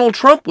 if Donald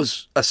Trump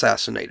was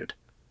assassinated?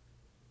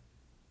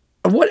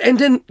 And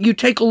then you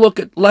take a look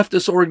at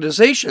leftist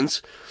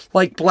organizations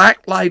like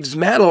Black Lives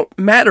Matter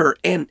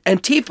and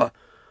Antifa.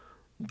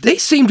 They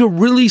seem to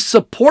really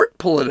support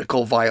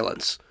political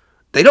violence.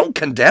 They don't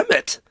condemn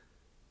it.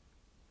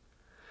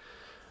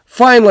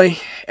 Finally,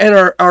 and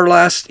our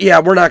last,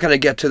 we're not going to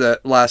get to the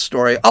last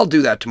story. I'll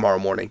do that tomorrow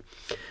morning.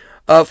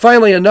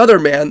 Finally, another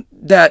man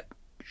that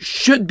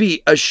should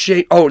be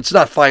ashamed. Oh, it's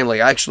not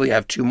finally. I actually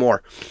have two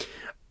more.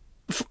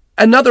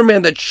 Another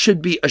man that should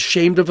be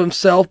ashamed of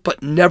himself,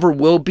 but never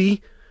will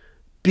be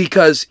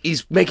because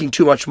he's making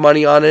too much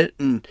money on it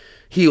and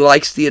he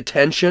likes the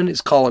attention, is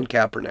Colin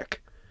Kaepernick.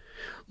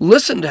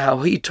 Listen to how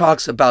he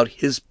talks about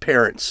his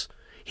parents,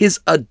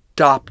 his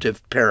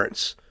adoptive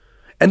parents.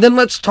 And then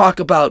let's talk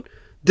about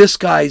this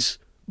guy's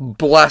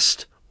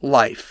blessed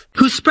life.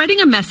 Who's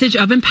spreading a message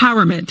of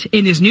empowerment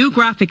in his new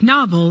graphic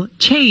novel,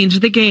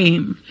 Change the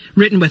Game,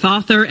 written with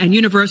author and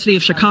University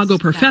of Chicago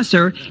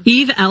professor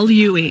Eve L.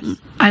 Ewing.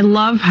 I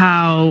love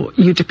how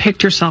you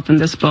depict yourself in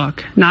this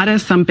book, not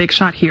as some big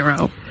shot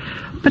hero,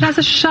 but as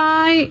a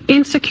shy,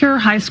 insecure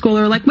high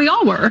schooler like we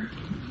all were.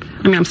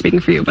 I mean, I'm speaking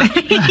for you, but...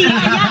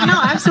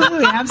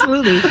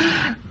 absolutely.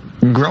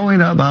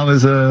 Growing up,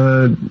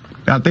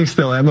 I think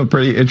still am a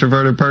pretty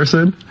introverted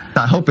person.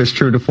 I hope it's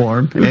true to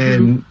form,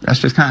 and that's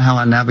just kind of how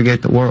I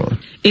navigate the world.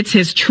 It's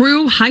his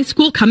true high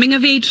school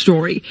coming-of-age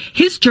story,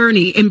 his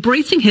journey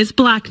embracing his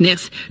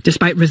blackness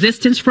despite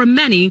resistance from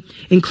many,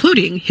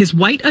 including his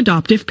white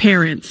adoptive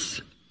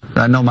parents.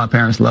 I know my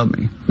parents love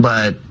me,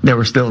 but there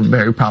were still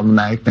very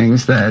problematic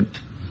things that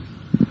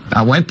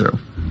I went through.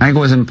 I think it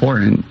was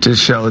important to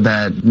show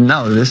that,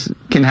 no, this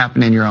can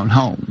happen in your own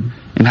home,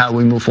 and how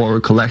we move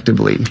forward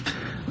collectively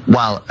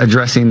while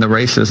addressing the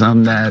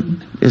racism that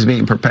is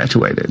being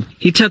perpetuated.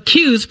 He took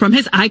cues from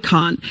his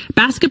icon,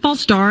 basketball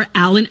star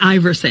Allen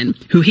Iverson,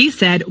 who he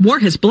said wore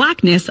his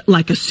blackness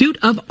like a suit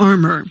of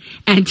armor.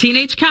 And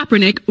teenage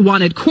Kaepernick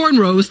wanted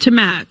cornrows to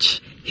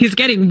match. He's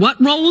getting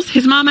what roles,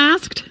 his mom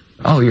asked?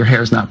 Oh, your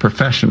hair's not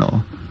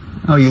professional.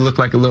 Oh, you look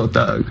like a little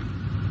thug.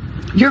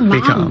 Your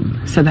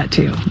mom said that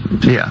too.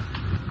 Yeah.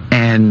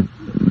 And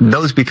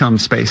those become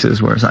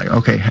spaces where it's like,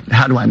 okay,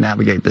 how do I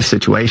navigate this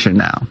situation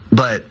now?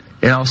 But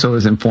it also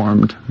is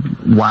informed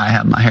why I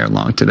have my hair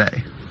long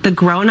today. The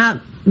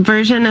grown-up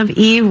version of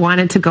Eve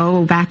wanted to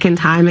go back in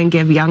time and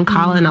give young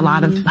Colin a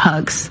lot of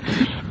hugs.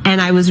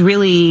 And I was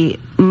really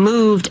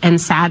moved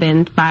and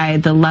saddened by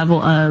the level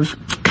of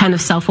kind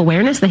of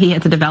self-awareness that he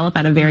had to develop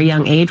at a very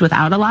young age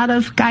without a lot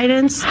of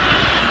guidance.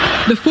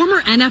 The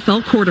former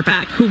NFL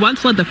quarterback who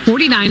once led the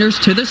 49ers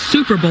to the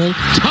Super Bowl,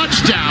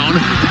 touchdown,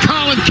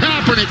 Colin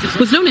Kaepernick,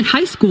 was known in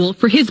high school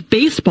for his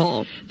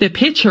baseball. The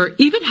pitcher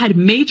even had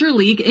major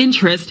league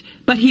interest,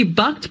 but he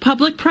bucked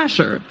public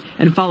pressure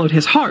and followed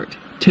his heart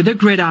to the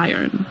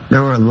gridiron.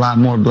 There were a lot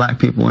more black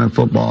people in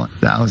football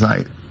that I was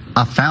like,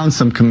 I found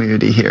some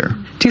community here.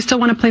 Do you still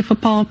want to play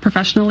football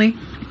professionally?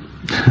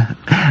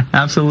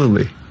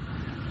 Absolutely.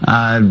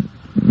 I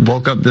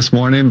woke up this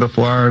morning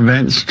before our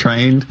events,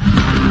 trained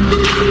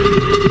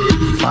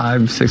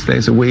 5-6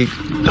 days a week.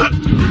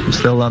 I'm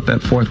still up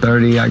at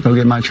 4:30. I go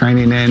get my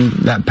training in.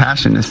 That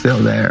passion is still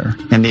there,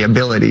 and the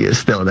ability is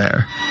still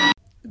there.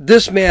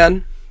 This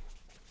man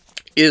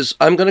is,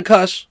 I'm going to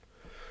cuss,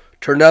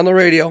 turn down the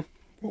radio,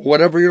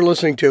 whatever you're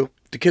listening to.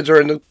 The kids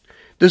are in the...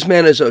 This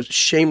man is a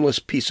shameless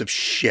piece of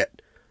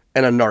shit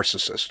and a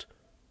narcissist.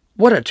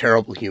 What a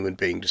terrible human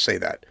being to say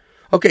that.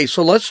 Okay,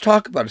 so let's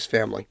talk about his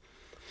family.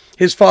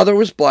 His father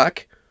was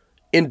black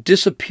and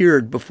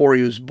disappeared before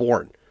he was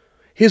born.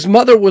 His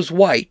mother was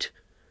white,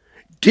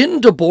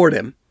 didn't abort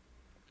him,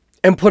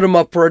 and put him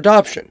up for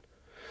adoption.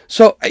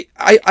 So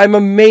I'm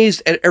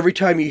amazed at every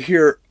time you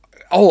hear,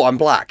 oh, I'm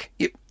black.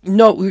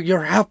 No,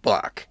 you're half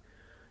black.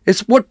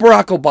 It's what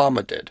Barack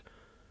Obama did.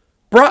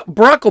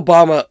 Barack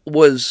Obama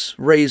was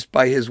raised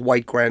by his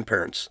white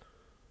grandparents.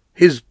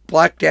 His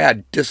black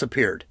dad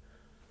disappeared.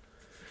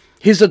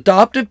 His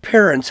adoptive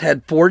parents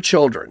had 4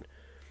 children.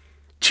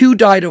 2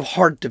 died of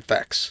heart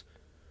defects.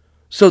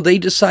 So they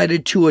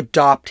decided to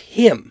adopt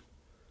him.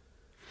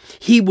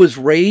 He was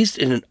raised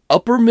in an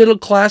upper middle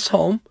class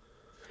home.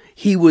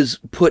 He was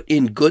put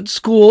in good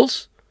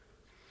schools.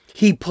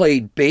 He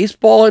played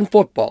baseball and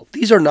football.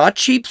 These are not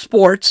cheap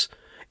sports.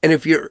 And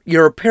if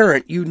you're a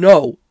parent, you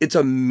know it's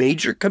a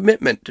major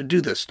commitment to do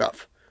this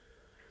stuff.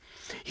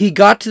 He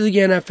got to the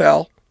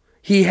NFL.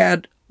 He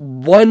had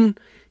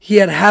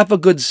half a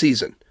good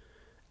season.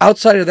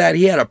 Outside of that,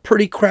 he had a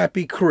pretty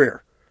crappy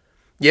career.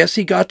 Yes,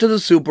 he got to the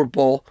Super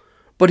Bowl,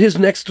 but his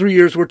next 3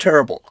 years were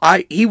terrible.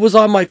 He was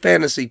on my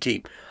fantasy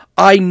team.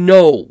 I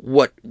know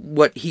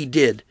what he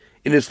did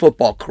in his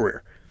football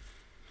career.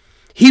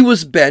 He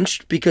was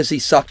benched because he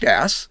sucked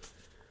ass.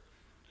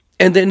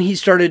 And then he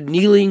started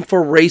kneeling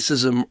for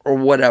racism or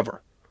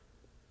whatever.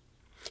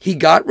 He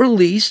got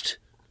released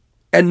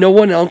and no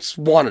one else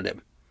wanted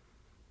him.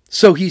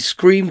 So he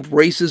screamed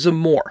racism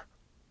more.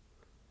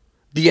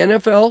 The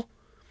NFL,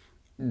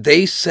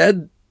 they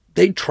said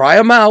they'd try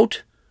him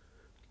out.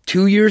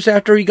 2 years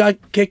after he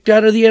got kicked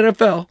out of the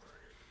NFL,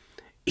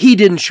 he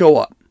didn't show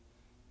up.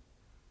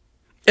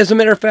 As a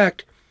matter of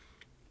fact,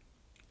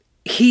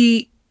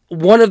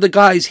 one of the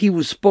guys he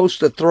was supposed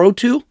to throw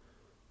to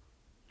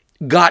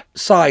got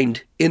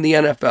signed in the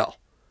NFL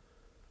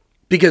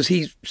because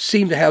he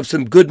seemed to have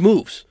some good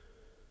moves.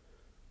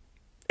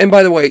 And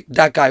by the way,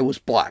 that guy was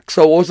black,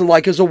 so it wasn't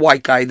like as a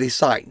white guy they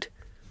signed.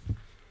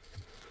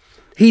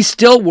 He's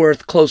still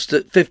worth close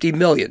to $50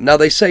 million. Now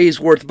they say he's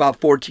worth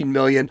about $14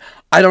 million.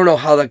 I don't know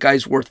how that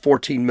guy's worth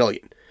 $14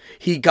 million.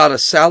 He got a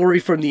salary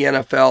from the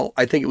NFL.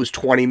 I think it was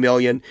 $20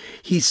 million.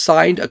 He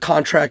signed a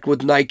contract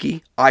with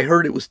Nike. I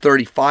heard it was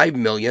 $35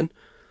 million.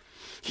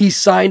 He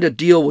signed a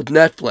deal with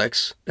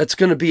Netflix. That's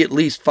going to be at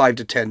least $5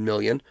 to $10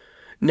 million.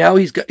 Now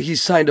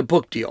he's signed a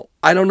book deal.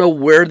 I don't know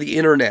where the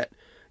internet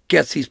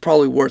gets he's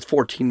probably worth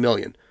 $14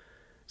 million.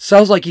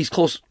 Sounds like he's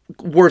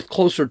worth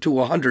closer to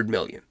 $100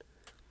 million.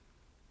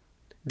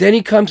 Then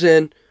he comes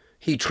in,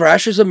 he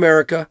trashes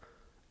America,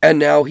 and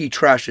now he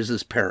trashes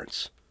his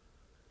parents.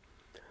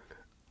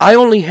 I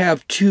only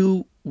have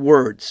 2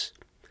 words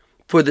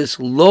for this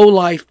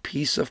low-life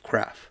piece of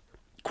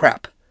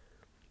crap.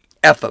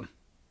 F him.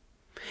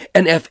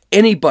 And F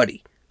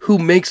anybody who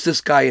makes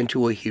this guy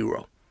into a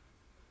hero.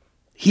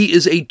 He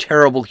is a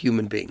terrible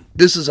human being.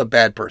 This is a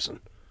bad person.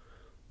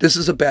 This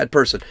is a bad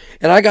person.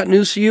 And I got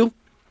news for you.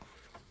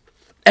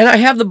 And I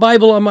have the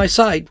Bible on my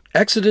side.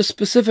 Exodus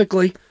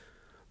specifically.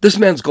 This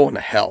man's going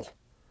to hell.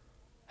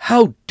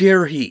 How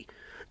dare he?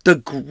 The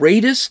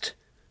greatest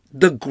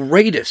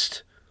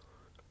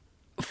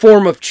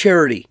form of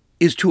charity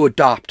is to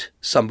adopt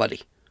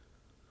somebody.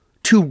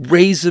 To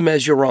raise them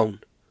as your own.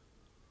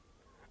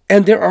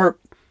 And there are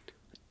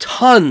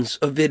tons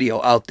of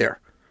video out there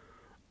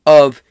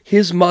of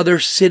his mother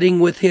sitting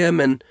with him.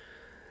 And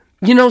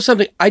you know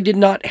something? I did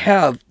not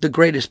have the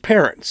greatest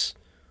parents.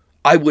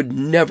 I would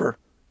never,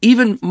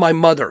 even my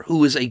mother,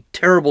 who is a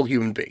terrible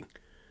human being,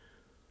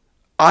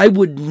 I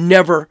would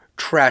never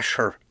trash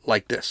her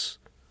like this.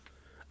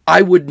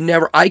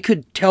 I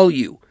could tell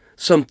you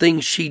some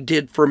things she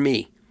did for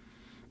me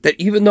that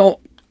even though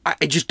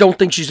I just don't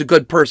think she's a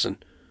good person,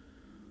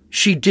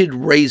 she did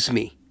raise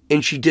me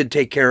and she did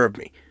take care of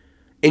me.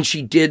 And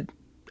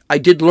I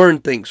did learn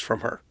things from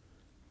her.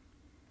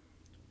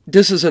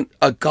 This isn't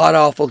a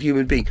god-awful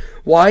human being.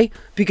 Why?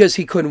 Because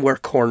he couldn't wear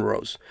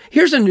cornrows.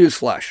 Here's a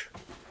newsflash.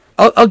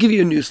 I'll give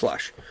you a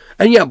newsflash.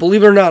 And yeah,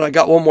 believe it or not, I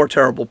got one more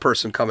terrible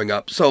person coming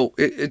up. So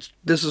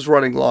this is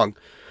running long.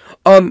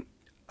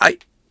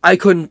 I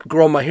couldn't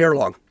grow my hair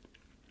long.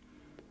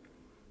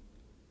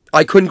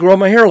 I couldn't grow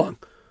my hair long.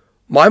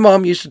 My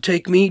mom used to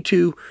take me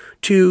to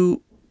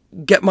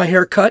get my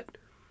hair cut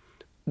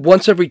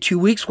once every 2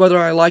 weeks, whether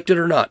I liked it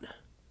or not.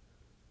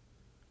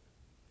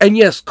 And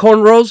yes,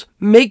 cornrows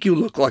make you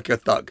look like a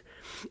thug.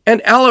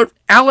 And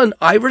Allen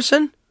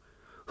Iverson,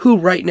 who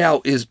right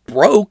now is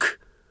broke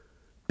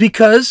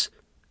because,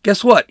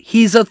 guess what?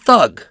 He's a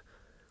thug.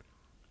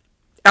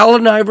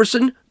 Allen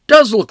Iverson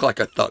does look like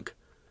a thug.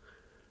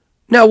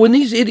 Now, when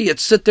these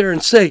idiots sit there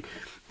and say,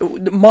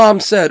 Mom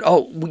said,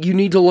 oh, you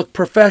need to look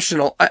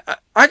professional.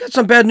 I got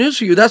some bad news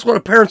for you. That's what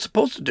a parent's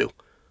supposed to do.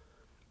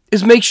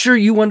 Is make sure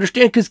you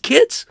understand. Because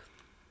kids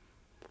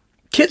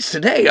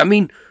today, I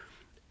mean,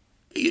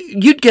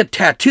 you'd get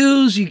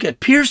tattoos, you get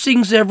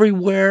piercings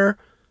everywhere.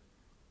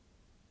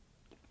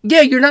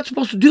 Yeah, you're not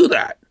supposed to do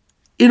that.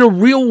 In a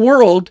real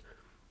world,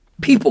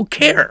 people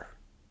care.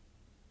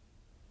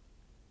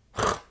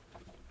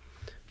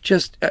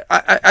 Just,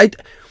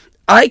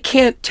 I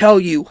can't tell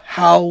you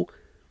how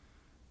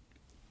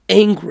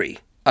angry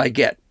I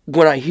get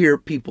when I hear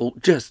people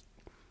just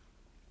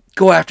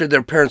go after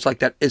their parents like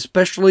that,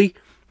 especially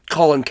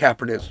Colin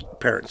Kaepernick's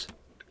parents.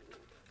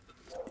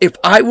 If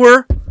I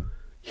were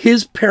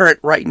his parent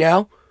right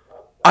now,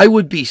 I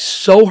would be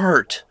so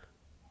hurt.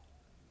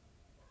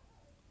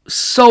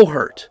 So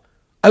hurt.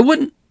 I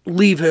wouldn't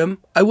leave him.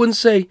 I wouldn't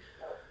say,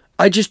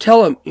 I just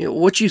tell him, you know,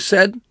 what you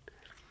said,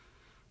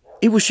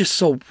 it was just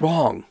so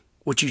wrong,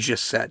 what you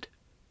just said.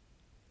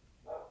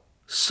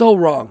 So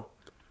wrong.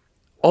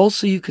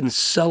 Also, you can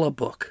sell a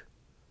book.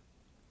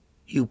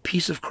 You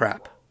piece of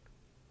crap.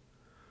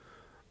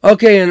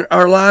 Okay, and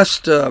our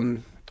last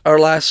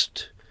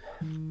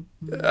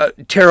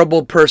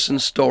terrible person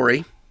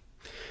story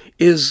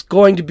is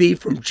going to be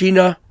from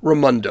Gina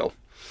Raimondo.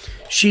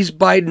 She's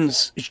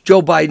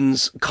Joe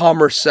Biden's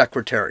Commerce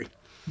Secretary.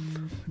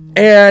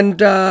 And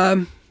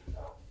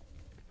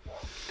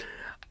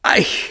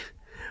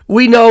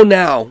we know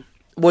now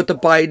what the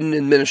Biden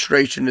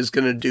administration is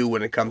going to do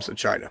when it comes to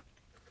China.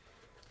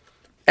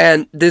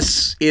 And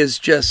this is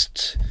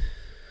just,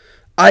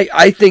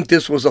 I think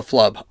this was a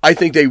flub. I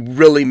think they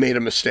really made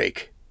a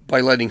mistake by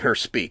letting her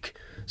speak.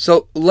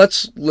 So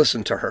let's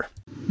listen to her.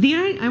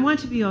 I want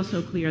to be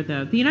also clear,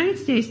 though. The United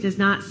States does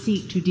not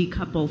seek to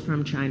decouple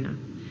from China,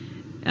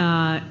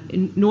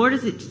 nor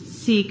does it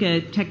seek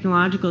a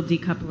technological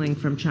decoupling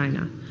from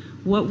China.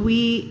 What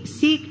we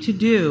seek to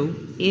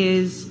do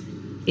is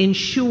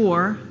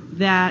ensure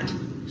that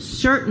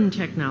certain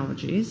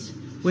technologies,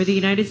 where the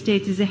United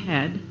States is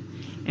ahead,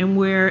 and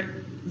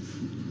where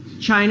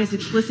China's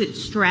explicit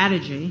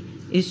strategy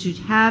is to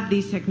have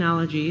these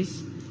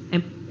technologies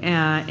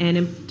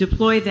and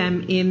deploy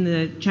them in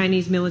the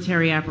Chinese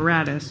military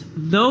apparatus,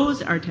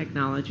 those are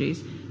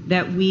technologies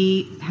that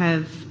we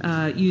have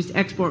used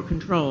export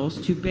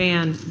controls to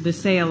ban the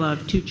sale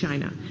of to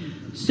China.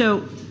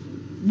 So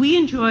we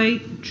enjoy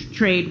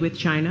trade with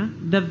China.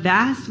 The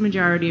vast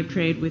majority of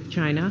trade with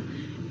China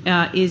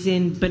is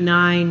in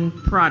benign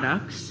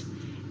products,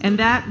 and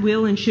that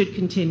will and should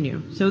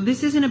continue. So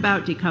this isn't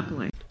about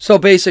decoupling. So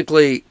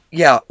basically,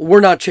 yeah,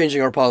 we're not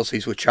changing our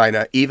policies with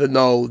China, even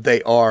though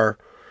they are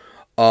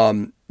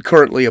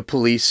currently a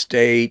police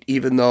state,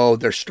 even though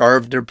they're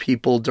starved their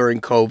people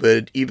during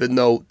COVID, even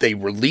though they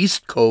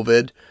released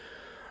COVID.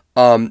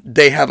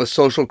 They have a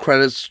social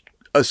credit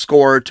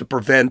score to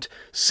prevent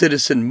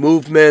citizen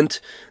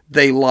movement.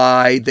 They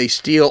lie. They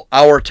steal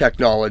our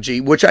technology,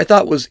 which I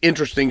thought was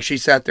interesting. She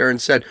sat there and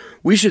said,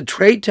 we should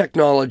trade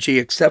technology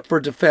except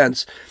for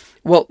defense.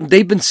 Well,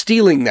 they've been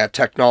stealing that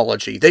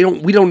technology.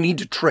 We don't need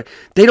to trade.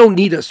 They don't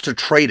need us to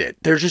trade it.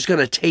 They're just going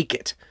to take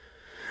it.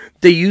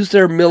 They use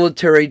their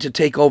military to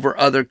take over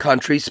other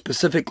countries,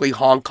 specifically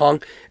Hong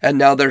Kong, and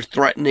now they're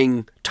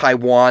threatening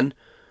Taiwan.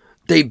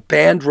 They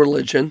banned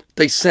religion.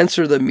 They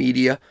censor the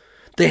media.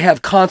 They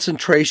have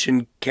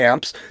concentration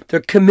camps. They're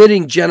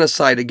committing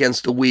genocide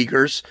against the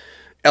Uyghurs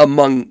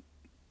among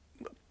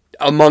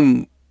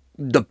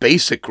the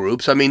basic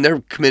groups. I mean,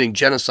 they're committing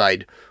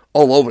genocide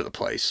all over the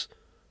place.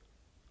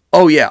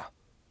 Oh, yeah.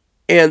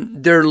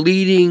 And they're the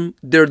leading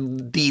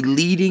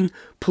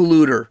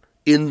polluter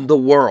in the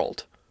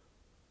world.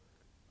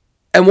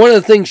 And one of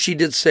the things she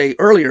did say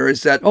earlier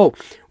is that,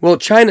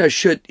 China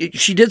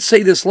she did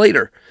say this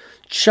later,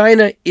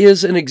 China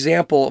is an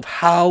example of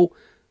how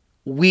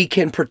we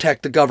can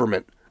protect the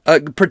government,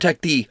 that's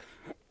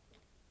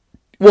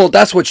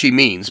what she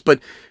means,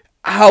 but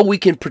how we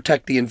can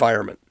protect the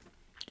environment.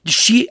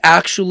 She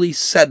actually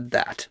said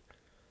that.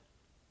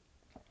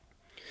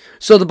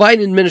 So the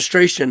Biden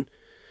administration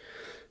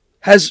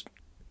has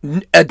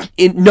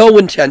no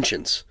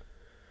intentions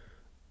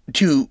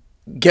to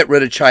get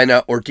rid of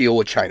China or deal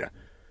with China.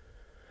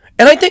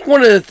 And I think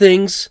one of the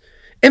things,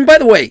 and by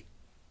the way,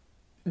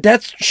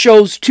 that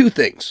shows two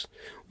things.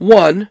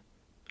 One,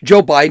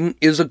 Joe Biden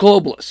is a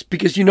globalist,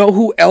 because you know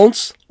who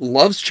else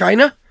loves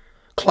China?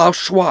 Klaus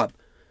Schwab.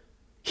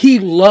 He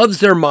loves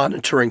their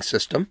monitoring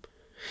system.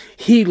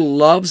 He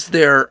loves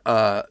their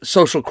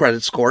social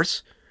credit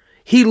scores.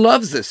 He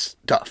loves this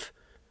stuff.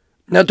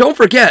 Now, don't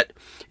forget,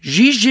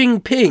 Xi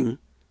Jinping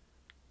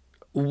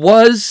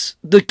was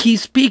the key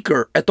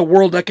speaker at the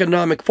World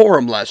Economic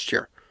Forum last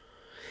year.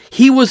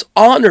 He was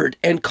honored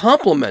and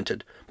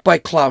complimented by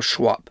Klaus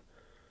Schwab.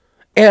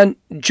 And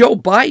Joe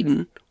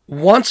Biden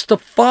wants to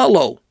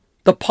follow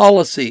the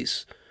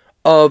policies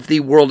of the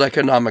World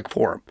Economic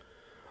Forum.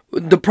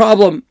 The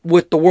problem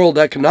with the World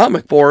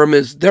Economic Forum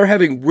is they're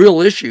having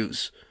real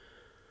issues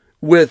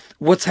with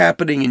what's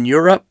happening in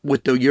Europe,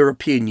 with the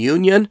European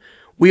Union.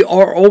 We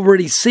are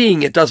already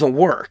seeing it doesn't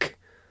work.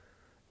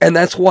 And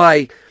that's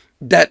why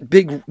that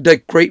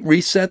Great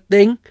Reset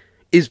thing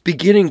is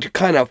beginning to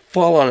kind of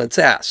fall on its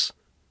ass.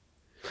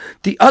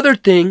 The other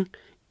thing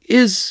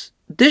is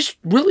this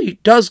really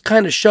does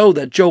kind of show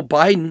that Joe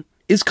Biden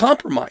is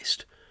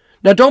compromised.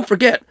 Now, don't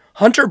forget,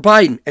 Hunter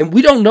Biden, and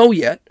we don't know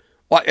yet.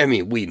 Well, I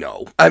mean, we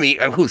know. I mean,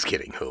 who's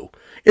kidding who?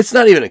 It's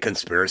not even a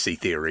conspiracy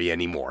theory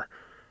anymore.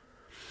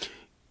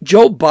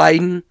 Joe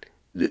Biden's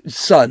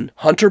son,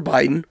 Hunter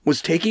Biden,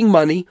 was taking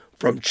money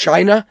from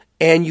China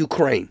and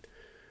Ukraine.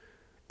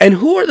 And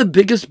who are the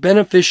biggest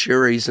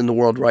beneficiaries in the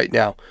world right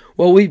now?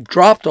 Well, we've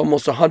dropped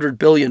almost $100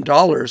 billion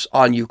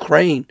on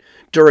Ukraine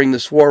during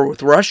this war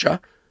with Russia,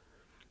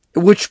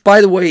 which, by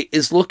the way,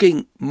 is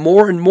looking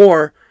more and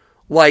more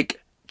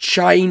like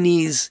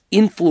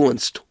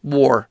Chinese-influenced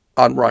war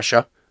on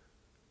Russia.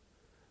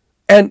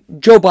 And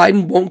Joe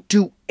Biden won't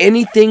do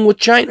anything with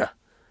China.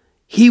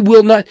 He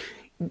will not.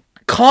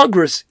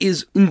 Congress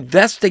is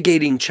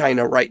investigating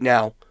China right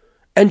now.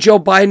 And Joe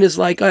Biden is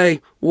like, hey,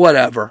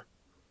 whatever.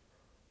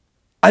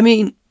 I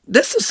mean,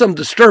 this is some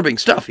disturbing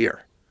stuff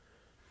here.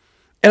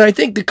 And I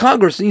think the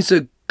Congress needs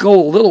to go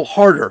a little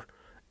harder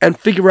and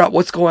figure out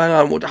what's going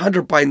on with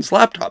Hunter Biden's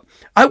laptop.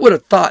 I would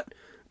have thought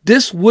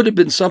this would have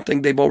been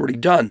something they've already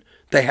done.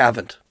 They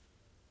haven't.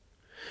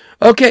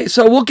 Okay,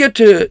 so we'll get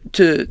to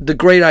the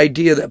great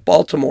idea that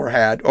Baltimore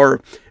had,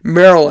 or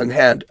Maryland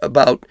had,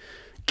 about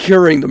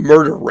curing the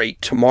murder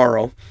rate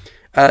tomorrow.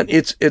 And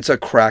it's a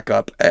crack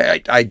up.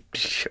 And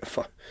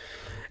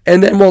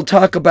then we'll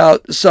talk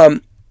about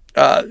some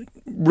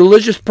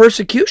religious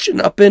persecution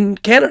up in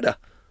Canada.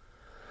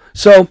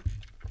 So,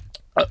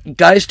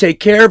 guys, take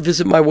care.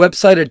 Visit my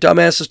website at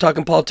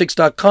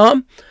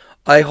dumbassestalkingpolitics.com.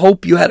 I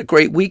hope you had a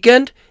great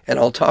weekend, and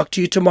I'll talk to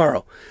you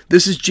tomorrow.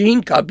 This is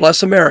Gene. God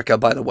bless America,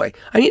 by the way.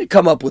 I need to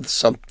come up with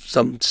some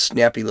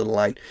snappy little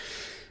line.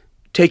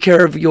 Take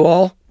care of you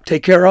all.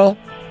 Take care all.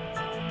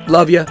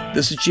 Love you.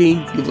 This is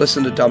Gene. You've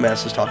listened to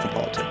Dumbasses Talking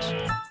Politics.